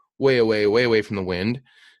away from the wind.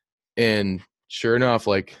 And sure enough,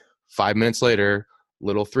 like 5 minutes later,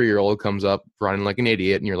 little 3-year-old comes up running like an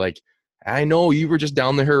idiot, and you're like, I know you were just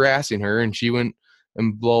down there harassing her, and she went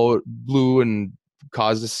and blew and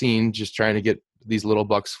caused a scene just trying to get these little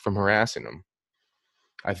bucks from harassing them.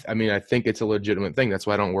 I mean, I think it's a legitimate thing. That's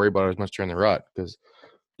why I don't worry about it as much during the rut, because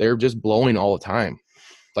they're just blowing all the time.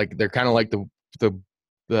 Like they're kind of like the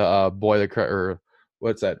boy that cried, or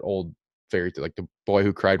what's that old fairy tale, like the boy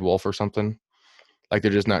who cried wolf or something. Like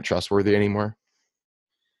they're just not trustworthy anymore.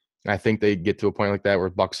 I think they get to a point like that where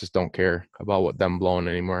bucks just don't care about what them blowing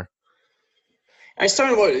anymore. I was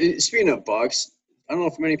talking about, speaking of bucks, I don't know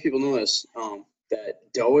if many people know this, that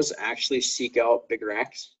does actually seek out big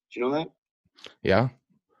racks. Do you know that? Yeah.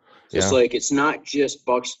 Just like it's not just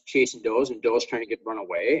bucks chasing does and does trying to get run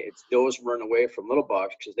away. It's does run away from little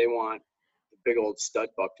bucks because they want the big old stud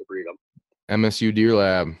buck to breed them. MSU Deer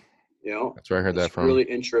Lab. You know, that's where I heard that from. Really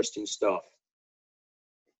interesting stuff.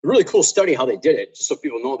 A really cool study how they did it. Just so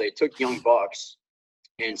people know, they took young bucks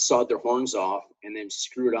and sawed their horns off and then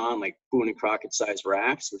screwed on like Boone and Crockett sized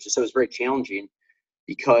racks, which was very challenging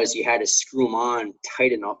because you had to screw them on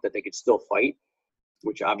tight enough that they could still fight,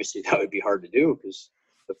 which obviously that would be hard to do because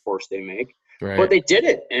the force they make. Right. But they did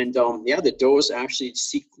it, and the does actually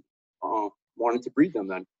wanted to breed them.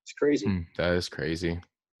 Then it's crazy. That is crazy.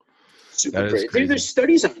 Super crazy. There's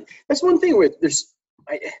studies on. That's one thing with there's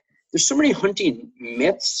so many hunting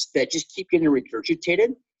myths that just keep getting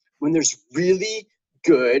regurgitated when there's really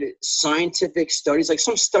good scientific studies, like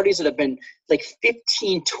some studies that have been like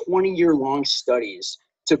 15, 20-year long studies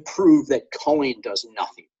to prove that culling does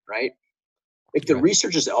nothing, right? Like the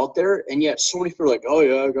research is out there, and yet so many people are like, oh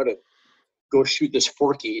yeah, I gotta go shoot this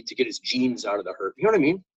Forky to get his genes out of the herd. You know what I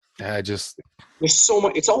mean? There's so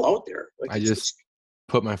much. It's all out there. Like, I just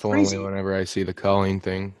put my phone away whenever I see the culling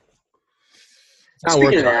thing. It's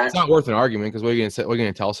not worth an argument, because what are you gonna say? What are you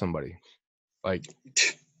gonna tell somebody? Like,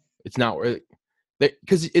 it's not worth it.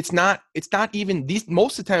 Because it's not even these.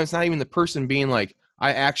 Most of the time, it's not even the person being like,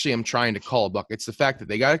 I actually am trying to call a buck. It's the fact that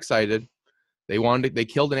they got excited. They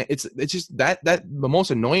killed it. It's just that the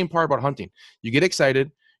most annoying part about hunting. You get excited,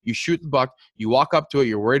 you shoot the buck, you walk up to it,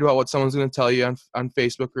 you're worried about what someone's going to tell you on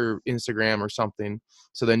Facebook or Instagram or something.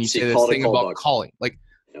 So then you say this thing about calling. Like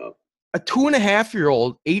a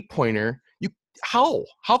 2.5-year-old 8-pointer, how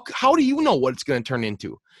do you know what it's going to turn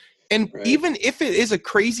into? And even if it is a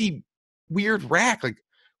crazy weird rack, like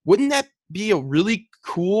wouldn't that be a really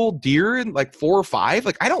cool deer in like 4 or 5?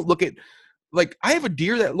 Like I don't look at. Like, I have a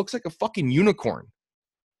deer that looks like a fucking unicorn.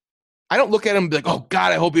 I don't look at him and be like, oh,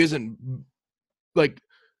 God, I hope he isn't, like,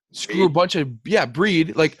 screw a bunch of,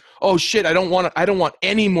 breed. Like, oh, shit, I don't want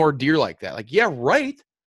any more deer like that. Like, yeah, right.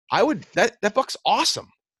 I would, that buck's awesome.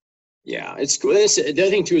 Yeah, it's cool. The other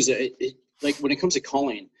thing, too, is that like, when it comes to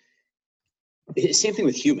culling, same thing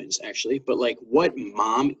with humans, actually. But, like, what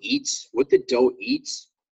mom eats, what the doe eats,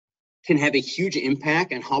 can have a huge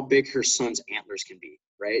impact on how big her son's antlers can be.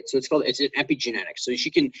 Right, so it's an epigenetics. So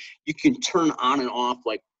you can turn on and off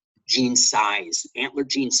like gene size, antler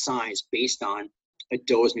gene size based on a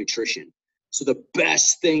doe's nutrition. So the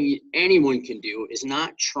best thing anyone can do is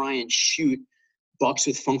not try and shoot bucks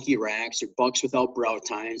with funky racks or bucks without brow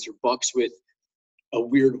tines or bucks with a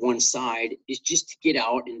weird one side. Is just to get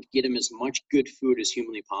out and get them as much good food as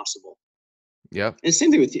humanly possible. Yeah, and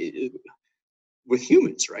same thing with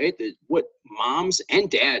humans, right? What moms and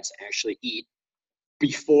dads actually eat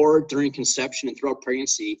before, during conception, and throughout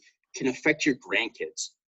pregnancy can affect your grandkids.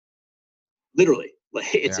 Literally. Like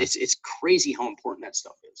it's crazy how important that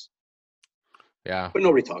stuff is. Yeah. But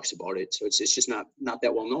nobody talks about it. So it's just not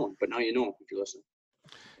that well known. But now you know if you're listening.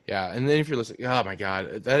 Yeah. And then if you're listening, oh my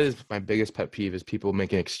God, that is my biggest pet peeve, is people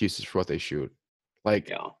making excuses for what they shoot.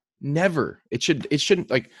 Like never. It shouldn't,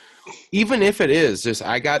 like, even if it is just,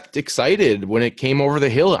 I got excited when it came over the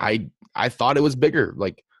hill. I thought it was bigger.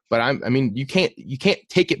 Like, but I mean, you can't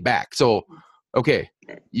take it back. So, okay,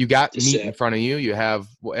 you got meat in front of you. You have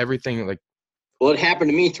everything. Like, well, it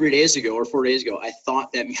happened to me 3 days ago or 4 days ago. I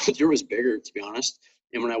thought that mule deer was bigger, to be honest.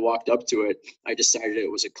 And when I walked up to it, I decided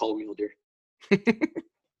it was a cull mule deer.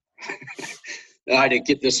 I had to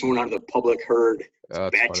get this one out of the public herd.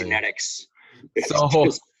 Bad funny. Genetics.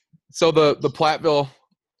 So the Platteville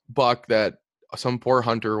buck that some poor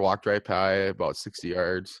hunter walked right by about 60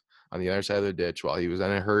 yards on the other side of the ditch while he was in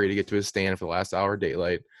a hurry to get to his stand for the last hour of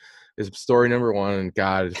daylight. is story number one. And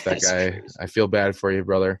God, if that That's guy, crazy. I feel bad for you,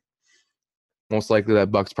 brother. Most likely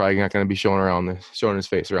that buck's probably not going to be showing his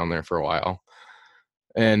face around there for a while.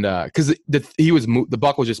 And because the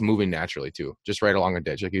buck was just moving naturally too, just right along a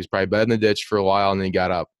ditch. Like he was probably bed in the ditch for a while, and then he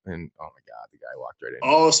got up, and oh my God, the guy walked right in.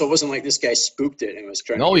 Oh, so it wasn't like this guy spooked it and was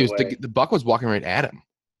trying No, to he get was away. the buck was walking right at him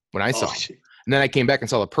when I saw him. shit. And then I came back and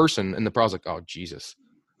saw the person, and I was like, oh Jesus,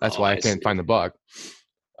 that's why I couldn't see. find the buck.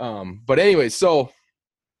 But anyway, so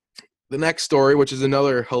the next story, which is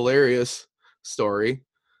another hilarious story,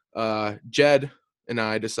 Jed and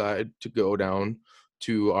I decide to go down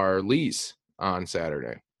to our lease on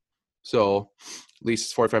Saturday. So lease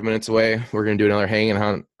is 45 minutes away. We're going to do another hanging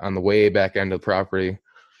hunt on the way back end of the property.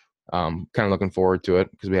 Kind of looking forward to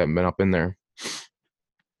it because we haven't been up in there.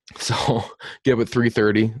 So get up at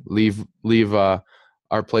 3:30, leave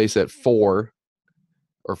our place at 4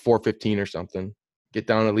 or 4:15 or something. Get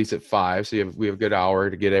down at least at 5, so we have a good hour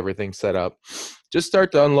to get everything set up. Just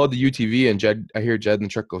start to unload the UTV, and I hear Jed in the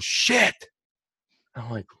truck go, shit.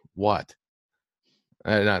 I'm like, what?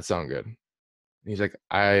 That did not sound good. He's like,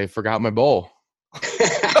 I forgot my bow.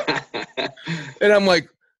 And I'm like,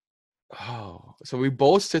 oh. So we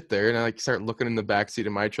both sit there, and I like start looking in the backseat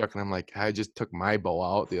of my truck, and I'm like, I just took my bow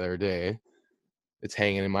out the other day. It's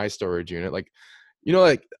hanging in my storage unit. Like, you know,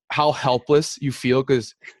 like how helpless you feel,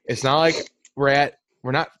 because it's not like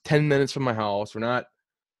we're not 10 minutes from my house. We're not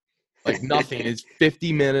like nothing. It's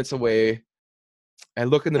 50 minutes away. I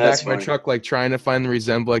look in the back of my truck, like trying to find the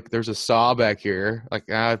resemblance. Like there's a saw back here. Like,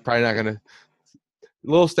 probably not gonna.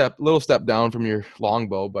 Little step down from your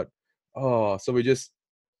longbow, but so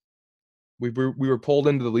we were pulled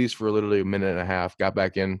into the lease for literally a minute and a half. Got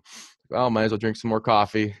back in. Well, might as well drink some more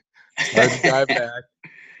coffee. Started to drive back.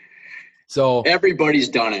 So everybody's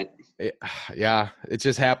done it. Yeah, it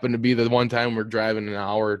just happened to be the one time we're driving an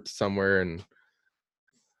hour somewhere, and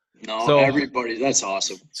everybody. That's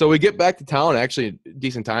awesome. So we get back to town, actually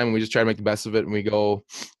decent time, and we just try to make the best of it, and we go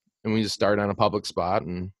and we just start on a public spot,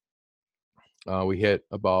 and we hit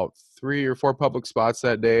about 3 or 4 public spots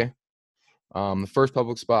that day. The first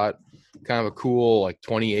public spot, kind of a cool, like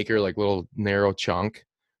 20-acre, like little narrow chunk.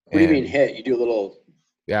 What do you mean hit? You do a little.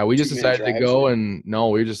 Yeah, we just decided to go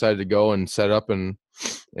and set up and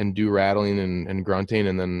do rattling and grunting,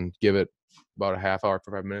 and then give it about a half hour,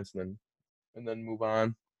 45 minutes, and then move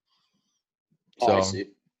on. So I see.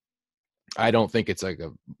 I don't think it's like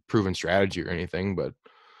a proven strategy or anything, but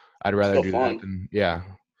I'd rather do that than, yeah.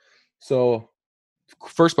 So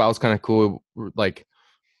first spot was kind of cool, like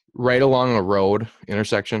right along a road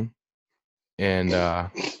intersection, and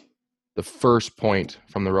the first point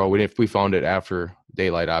from the road, we found it after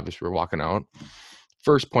daylight, obviously we're walking out.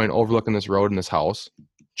 First point overlooking this road in this house,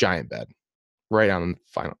 giant bed, right on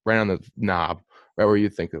the knob, right where you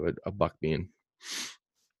think of a buck being.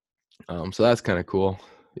 So that's kind of cool.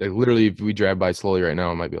 Like literally, if we drive by slowly right now,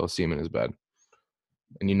 I might be able to see him in his bed,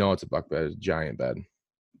 and it's a buck bed, it's a giant bed.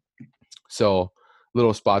 So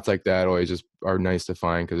little spots like that always just are nice to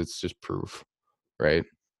find, because it's just proof, right?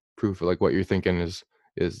 Proof of like what you're thinking is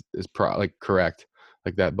correct.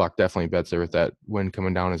 Like that buck definitely beds there with that wind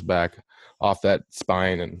coming down his back off that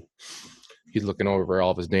spine, and he's looking over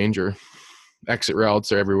all of his danger. Exit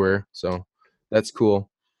routes are everywhere, so that's cool.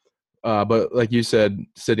 But like you said,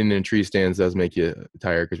 sitting in tree stands does make you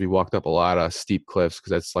tired, because we walked up a lot of steep cliffs,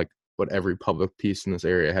 because that's like what every public piece in this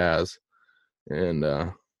area has. And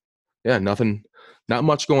not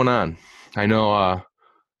much going on. I know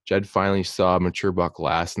Jed finally saw a mature buck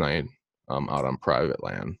last night out on private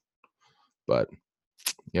land. But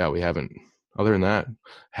yeah, we haven't, other than that,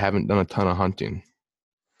 haven't done a ton of hunting.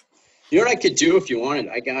 You know what I could do if you wanted?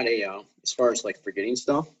 I got as far as like forgetting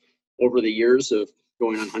stuff, over the years of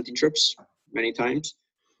going on hunting trips many times,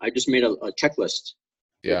 I just made a checklist.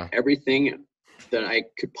 Yeah. Everything that I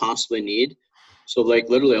could possibly need. So like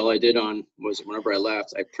literally all I did was whenever I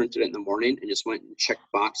left, I printed it in the morning and just went and checked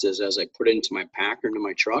boxes as I put it into my pack or into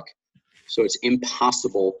my truck. So it's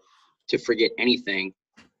impossible to forget anything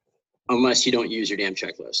unless you don't use your damn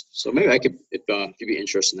checklist. So maybe I could, if you'd be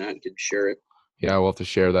interested in that, I could share it. Yeah, we'll have to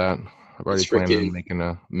share that. I've already planned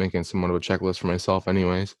on making somewhat of a checklist for myself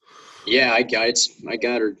anyways. Yeah, I got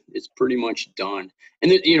her. It's pretty much done.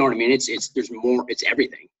 And you know what I mean? There's more, it's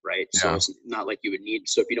everything, right? Yeah. So it's not like you would need,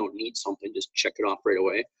 so if you don't need something, just check it off right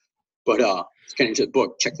away. But it's kind of into the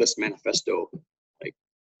book, Checklist Manifesto. Like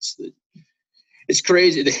it's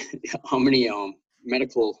crazy how many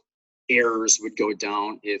medical errors would go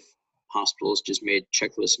down if hospitals just made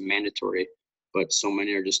checklists mandatory, but so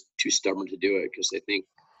many are just too stubborn to do it because they think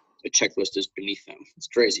a checklist is beneath them. It's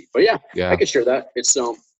crazy. But yeah, I could share that. It's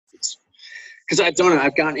Because I've done it.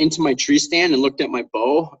 I've gotten into my tree stand and looked at my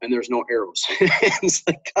bow, and there's no arrows. It's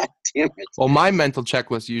like, God damn it. Well, my mental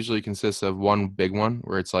checklist usually consists of one big one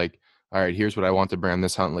where it's like, all right, here's what I want to brand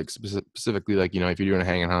this hunt, like specifically, like, if you're doing a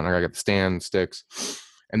hanging hunt, I got the stand, sticks.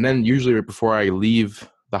 And then usually right before I leave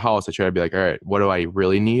the house, I try to be like, all right, what do I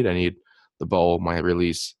really need? I need the bow, my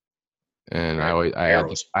release. And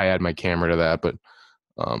I add my camera to that. But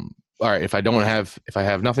all right, if I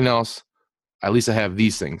have nothing else, at least I have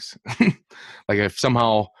these things. Like if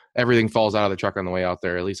somehow everything falls out of the truck on the way out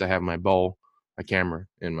there, at least I have my bow, my camera,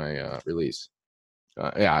 and my release.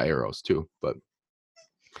 Arrows too. But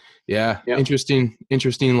yeah, interesting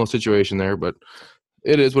little situation there. But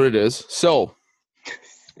it is what it is. So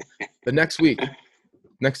the next 2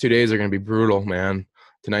 days are going to be brutal, man.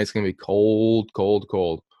 Tonight's going to be cold.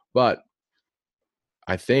 But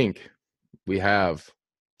I think we have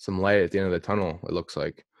some light at the end of the tunnel, it looks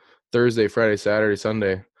like. Thursday, Friday, Saturday,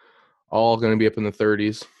 Sunday, all going to be up in the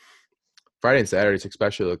 30s. Friday and Saturdays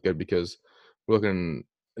especially look good because we're looking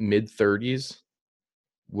mid-30s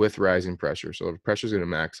with rising pressure. So the pressure's going to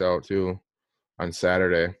max out too on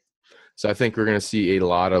Saturday. So I think we're going to see a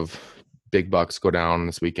lot of big bucks go down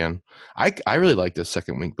this weekend. I really like this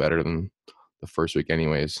second week better than the first week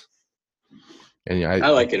anyways. And I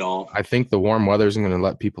like it all. I think the warm weather is going to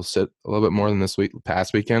let people sit a little bit more than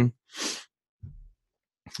past weekend.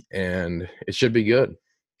 And it should be good.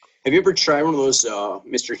 Have you ever tried one of those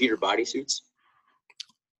Mr. Heater bodysuits?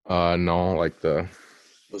 No, like those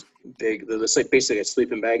big. It's like basically a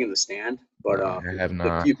sleeping bag in the stand. But I have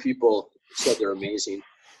not. A few people said they're amazing.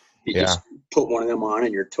 You just put one of them on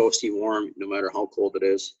and you're toasty warm, no matter how cold it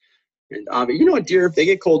is. And you know what, deer, they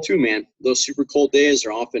get cold too, man. Those super cold days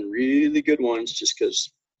are often really good ones, just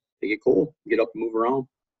because they get cold. Get up and move around.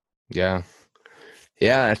 Yeah,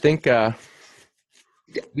 I think.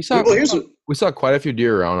 We saw quite a few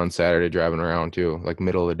deer around on Saturday driving around too, like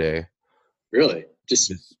middle of the day. Really?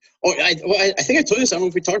 I think I told you this. I don't know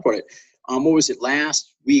if we talked about it. What was it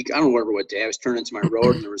last week? I don't remember what day. I was turning into my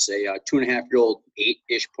road and there was a 2.5-year-old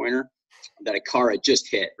 8-ish pointer that a car had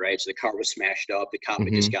just hit, right? So the car was smashed up. The cop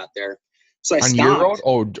had just got there. So I stopped. On your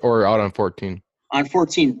road or out on 14? On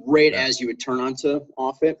 14, right as you would turn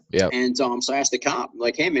off it. Yeah. And so I asked the cop,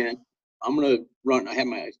 like, hey, man, I'm going to run.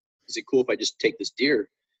 Is it cool if I just take this deer?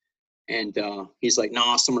 And he's like,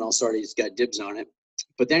 no, someone else already's got dibs on it.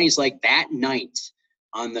 But then he's like, that night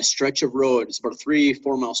on the stretch of road, it's about a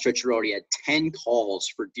 3-4 mile stretch of road, he had 10 calls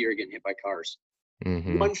for deer getting hit by cars.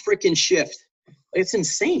 Mm-hmm. One freaking shift. Like, it's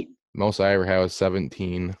insane. Most I ever had was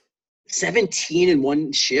 17. 17 in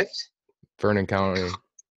one shift? Vernon County.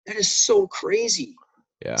 That is so crazy.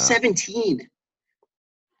 Yeah. 17.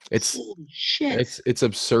 It's holy shit. It's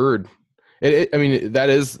absurd. I mean, that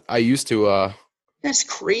is. I used to. That's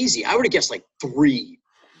crazy. I would have guessed like 3,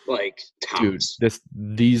 like tops. Dude,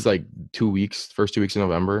 these like 2 weeks, first 2 weeks in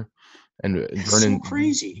November, and Vernon. So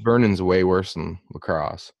crazy. Vernon's way worse than La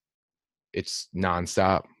Crosse. It's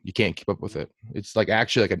nonstop. You can't keep up with it. It's like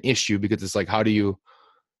actually like an issue because it's like how do you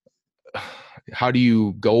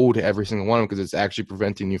go to every single one of them because it's actually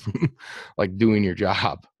preventing you from like doing your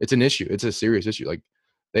job. It's an issue. It's a serious issue. Like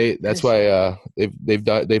that's why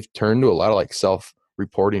they've turned to a lot of like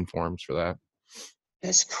self-reporting forms for that.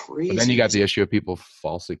 That's crazy. But then you got the issue of people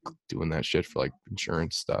falsely doing that shit for like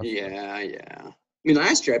insurance stuff. Yeah. I mean,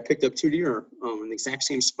 last year I picked up 2 deer in the exact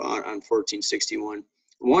same spot on 1461.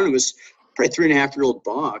 One was probably 3.5-year-old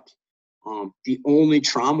buck. The only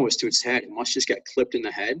trauma was to its head. It must just got clipped in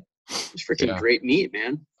the head. It was freaking great meat,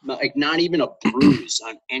 man. Not even a bruise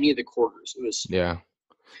on any of the quarters. It was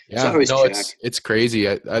it's crazy.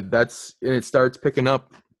 It starts picking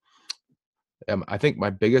up. I think my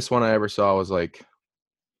biggest one I ever saw was like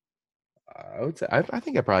I would say I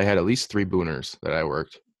think I probably had at least 3 booners that I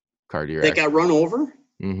worked car deer. They got run over?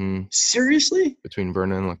 Mm-hmm. Seriously? Between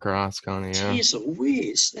Vernon and La Crosse County, yeah. Jeez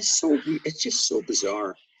Louise. That's so weird. It's just so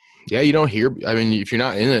bizarre. Yeah, you don't hear. I mean, if you're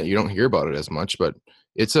not in it, you don't hear about it as much. But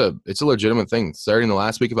it's a legitimate thing. Starting the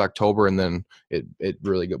last week of October, and then it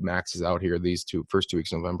really maxes out here these first 2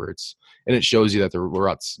 weeks of November. It shows you that the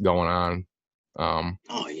rut's going on.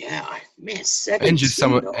 Oh yeah, man. 17, and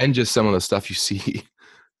just some of the stuff you see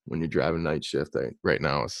when you're driving night shift right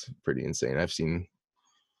now is pretty insane. I've seen.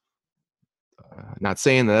 Not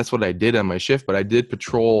saying that that's what I did on my shift, but I did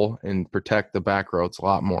patrol and protect the back roads a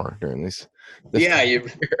lot more during this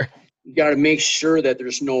you got to make sure that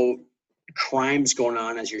there's no crimes going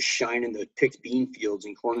on as you're shining the picked bean fields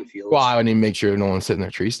and cornfields. Well, I would need to make sure no one's sitting in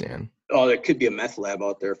their tree stand. Oh, there could be a meth lab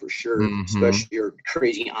out there for sure, especially your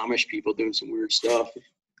crazy Amish people doing some weird stuff.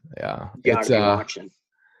 Yeah, You got to be watching.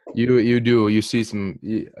 You do. You see some.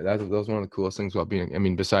 That was one of the coolest things about being. I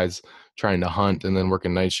mean, besides trying to hunt and then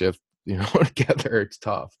working night shift, together, it's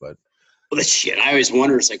tough. But Well, the shit I always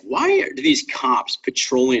wonder is like, why do these cops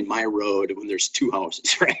patrolling my road when there's 2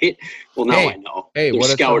 houses, right? Well, now I know. Hey, They're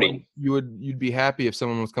what scouting. if you'd be happy if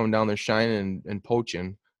someone was coming down there shining and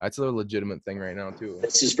poaching? That's a legitimate thing right now too.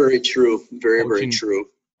 This is very true. Very, very Poaching. true.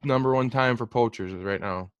 Number one time for poachers is right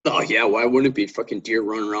now. Oh yeah, why wouldn't it be? Fucking deer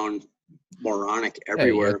running around moronic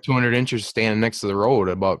everywhere. Yeah, 200 inches standing next to the road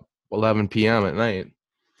at about 11 p.m. at night.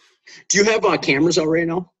 Do you have cameras out right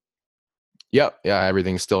now? Yep. Yeah,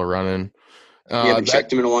 everything's still running. You haven't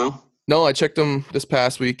checked them in a while? No, I checked them this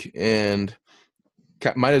past week and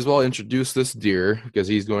might as well introduce this deer because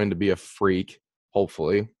he's going to be a freak,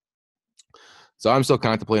 hopefully. So I'm still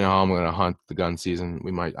contemplating how I'm going to hunt the gun season.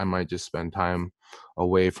 I might just spend time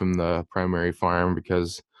away from the primary farm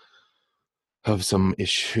because of some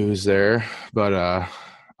issues there. But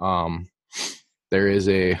there is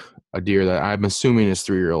a deer that I'm assuming is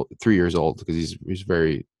 3 years old because he's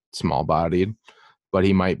very small bodied, but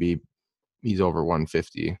he's over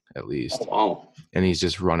 150 at least. Oh, wow. And he's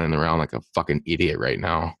just running around like a fucking idiot right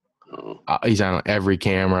now. Oh. He's on every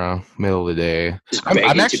camera, middle of the day.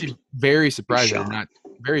 I'm actually very surprised.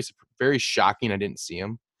 Very shocking I didn't see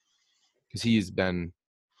him because he's been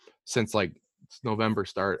since like November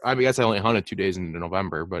start. I guess I only hunted 2 days into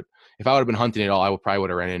November, but if I would have been hunting at all, I probably would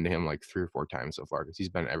have ran into him like 3 or 4 times so far because he's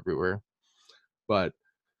been everywhere. But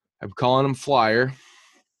I'm calling him Flyer.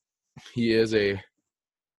 He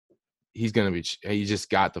just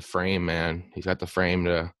got the frame, man. He's got the frame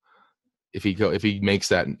to if he makes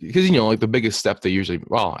that, because like the biggest step they usually,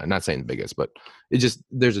 well, I'm not saying the biggest, but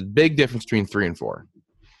there's a big difference between 3 and 4.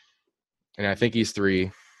 And I think he's 3.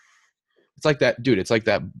 It's like that, dude. It's like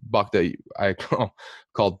that buck that I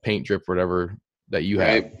called paint drip, whatever that you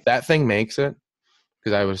have. Right. That thing makes it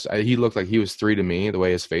because he looked like he was 3 to me, the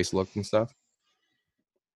way his face looked and stuff.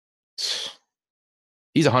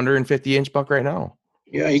 He's a 150-inch buck right now.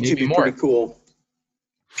 Yeah, he could be pretty cool.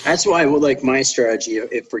 That's why I would like my strategy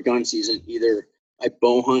if for gun season. Either I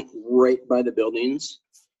bow hunt right by the buildings,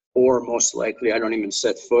 or most likely I don't even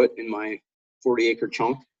set foot in my 40-acre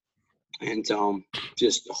chunk, and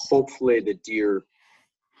just hopefully the deer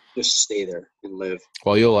just stay there and live.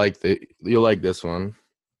 Well, you'll like this one.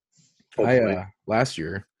 Hopefully. Last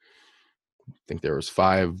year, I think there was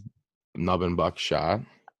 5 nubbin bucks shot.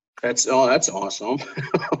 That's awesome.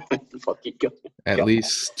 Fucking God. At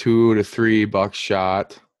least 2 to 3 bucks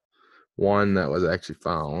shot. 1 that was actually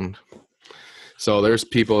found. So there's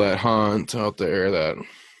people that hunt out there that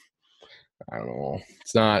I don't know.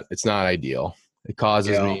 It's not ideal. It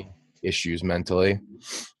causes me issues mentally.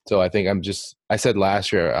 So I think I said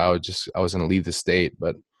last year I was gonna leave the state,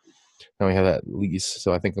 but now we have that lease.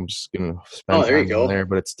 So I think I'm just gonna spend time down there.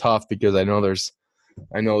 But it's tough because I know there's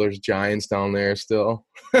giants down there still.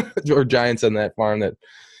 Or giants on that farm that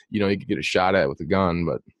you could get a shot at with a gun,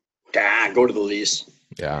 but go to the lease.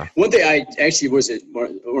 Yeah. One day I actually was at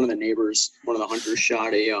one of the neighbors, one of the hunters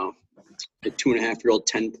shot a 2.5-year-old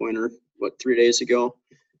 10-pointer 3 days ago.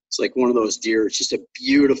 It's like one of those deer. It's just a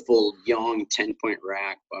beautiful young 10-point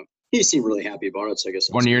rack, but he seemed really happy about it. So I guess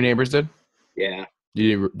one of your neighbors did. Yeah.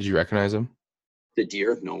 Did you recognize him? The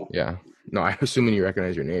deer? No. Yeah. No, I'm assuming you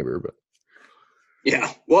recognize your neighbor, but.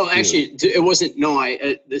 Yeah. Well, actually, it wasn't. No,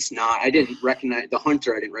 it's not. I didn't recognize the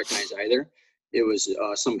hunter. I didn't recognize either. It was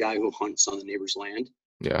some guy who hunts on the neighbor's land.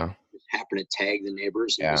 Yeah. Happened to tag the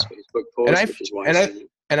neighbors in his Facebook post, which is why.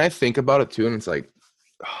 And I think about it too, and it's like,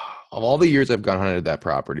 of all the years I've gone hunted that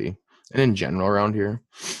property, and in general around here,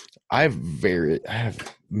 I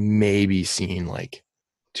have maybe seen like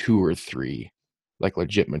 2 or 3 like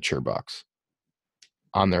legit mature bucks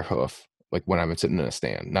on their hoof, like when I've been sitting in a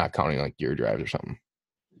stand, not counting like deer drives or something.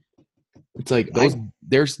 It's like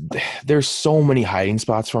there's so many hiding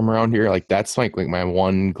spots from around here. Like that's like my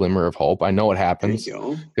one glimmer of hope. I know it happens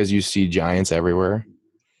because you see giants everywhere.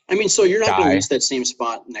 I mean, so you're not going to lease that same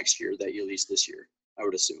spot next year that you leased this year, I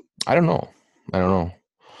would assume. I don't know.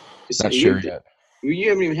 Not sure yet. You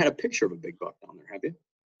haven't even had a picture of a big buck down there, have you?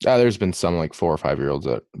 There's been some like 4 or 5 year olds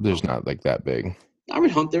that there's not like that big. I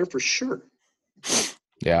would hunt there for sure.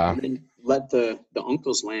 Yeah. And let the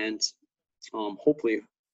uncle's land hopefully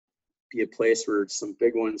be a place where some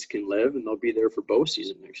big ones can live, and they'll be there for bow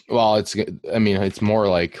season next year. Well, it's more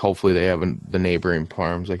like hopefully they have the neighboring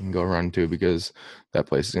farms they can go run to, because that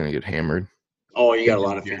place is going to get hammered. Oh, you got a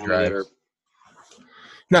lot of family that are.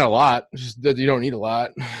 Not a lot. Just that you don't need a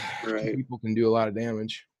lot. Right. People can do a lot of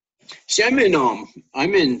damage. See, I'm in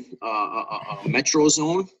a metro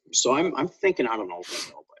zone, so I'm thinking, I don't know if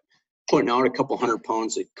I know, but putting out a couple 100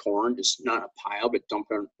 pounds of corn, just not a pile, but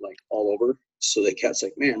dumping like all over. So the cat's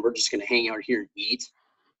like, man, we're just gonna hang out here and eat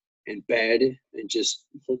in bed and just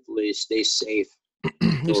hopefully stay safe.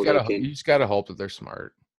 You just gotta hope that they're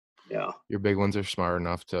smart. Yeah. Your big ones are smart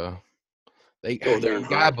enough to. They Go there and you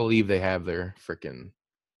gotta hide. believe they have their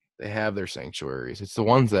sanctuaries. It's the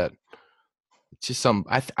ones that. It's just some.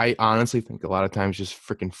 I honestly think a lot of times just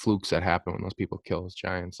freaking flukes that happen when those people kill those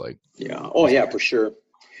giants. Like. Yeah. Oh yeah, for sure.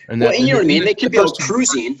 And Well, and you know what I mean? They could be out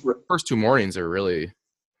cruising. First 2 mornings are really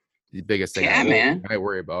the biggest thing. Yeah, man. I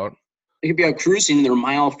worry about. They could be out cruising and they're a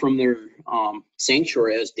mile from their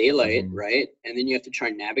sanctuary as daylight, Mhm. right? And then you have to try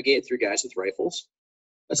and navigate through guys with rifles.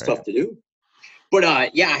 That's Right. tough to do. But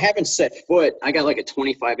yeah, I haven't set foot. I got like a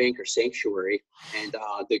 25-acre sanctuary, and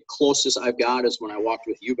the closest I've got is when I walked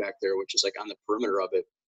with you back there, which is like on the perimeter of it.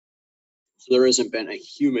 So there hasn't been a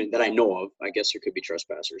human that I know of. I guess there could be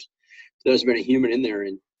trespassers. There hasn't been a human in there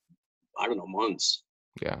in, I don't know, months.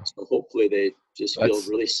 Yeah. So hopefully they just feel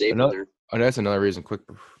really safe in there. And that's another reason, quick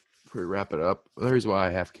before we wrap it up, the reason why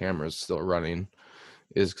I have cameras still running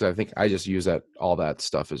is because I think I just use all that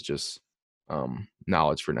stuff as just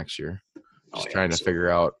knowledge for next year. Just trying to figure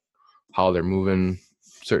out how they're moving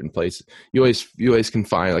certain places. You always can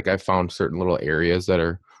find, like I found certain little areas that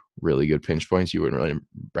are really good pinch points you wouldn't really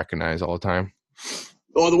recognize all the time.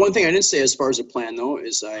 Well, the one thing I didn't say as far as a plan though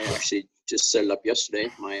is I actually just set it up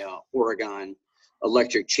yesterday, my Oregon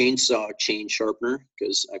electric chainsaw chain sharpener,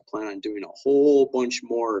 because I plan on doing a whole bunch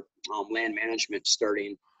more land management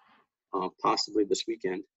starting possibly this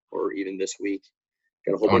weekend or even this week.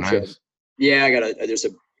 Got a whole bunch of there's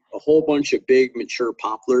a whole bunch of big mature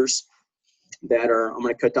poplars that I'm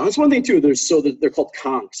going to cut down. That's one thing too. They're called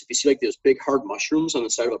conchs. If you see like those big hard mushrooms on the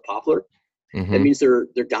side of a poplar, that means they're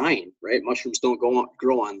dying, right? Mushrooms don't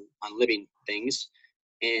grow on living things,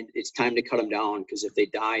 and it's time to cut them down because if they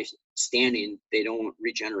die standing, they don't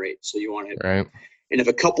regenerate. So you want to, right? And if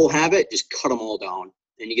a couple have it, just cut them all down,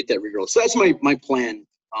 and you get that regrowth. So that's my plan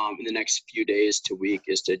in the next few days to week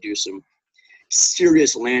is to do some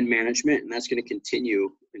serious land management, and that's going to continue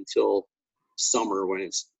until summer when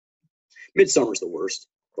it's midsummer's the worst.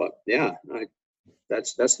 But yeah,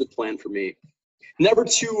 that's the plan for me. Number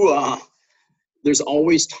two, there's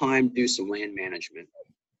always time to do some land management.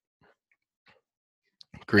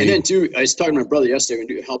 Agreed. And then too, I was talking to my brother yesterday. I'm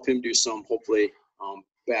going to help him do some, hopefully,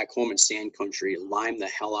 back home in sand country, lime the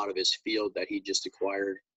hell out of his field that he just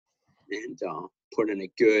acquired, and put in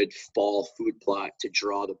a good fall food plot to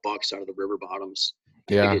draw the bucks out of the river bottoms.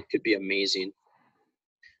 I think it could be amazing.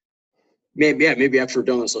 Maybe after we're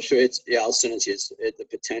done this, I'll show you. I'll send it to you. The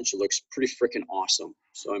potential looks pretty freaking awesome.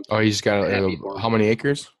 So you just got how many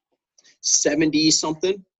acres? 70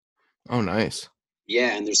 something. Oh, nice.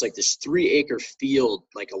 Yeah, and there's like this 3-acre field,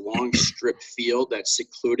 like a long strip field that's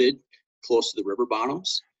secluded close to the river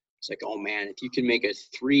bottoms. It's like, oh man, if you can make a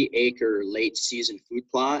 3-acre late season food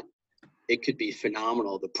plot, it could be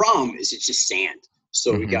phenomenal. The problem is it's just sand.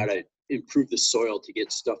 So we got to improve the soil to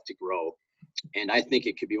get stuff to grow. And I think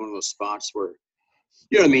it could be one of those spots where,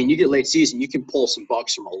 you know what I mean? You get late season, you can pull some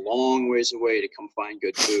bucks from a long ways away to come find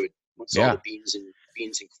good food once all the beans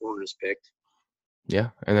and corn is picked. Yeah,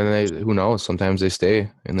 and then who knows? Sometimes they stay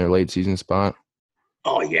in their late season spot.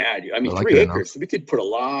 Oh yeah, dude. I mean, 3 acres. We could put a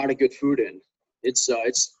lot of good food in. It's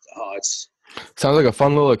sounds like a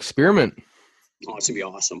fun little experiment. Oh, it's gonna be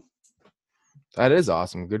awesome. That is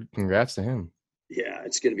awesome. Good, congrats to him. Yeah,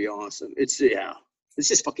 it's gonna be awesome. It's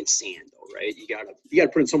just fucking sand though, right? You gotta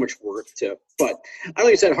put in so much work but I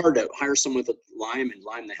think it's that hard to hire someone with a lime and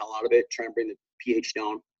lime the hell out of it, try and bring the pH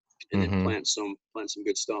down, and then plant some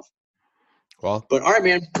good stuff. Well, but all right,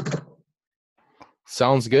 man.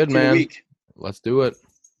 Sounds good, man. Let's do it.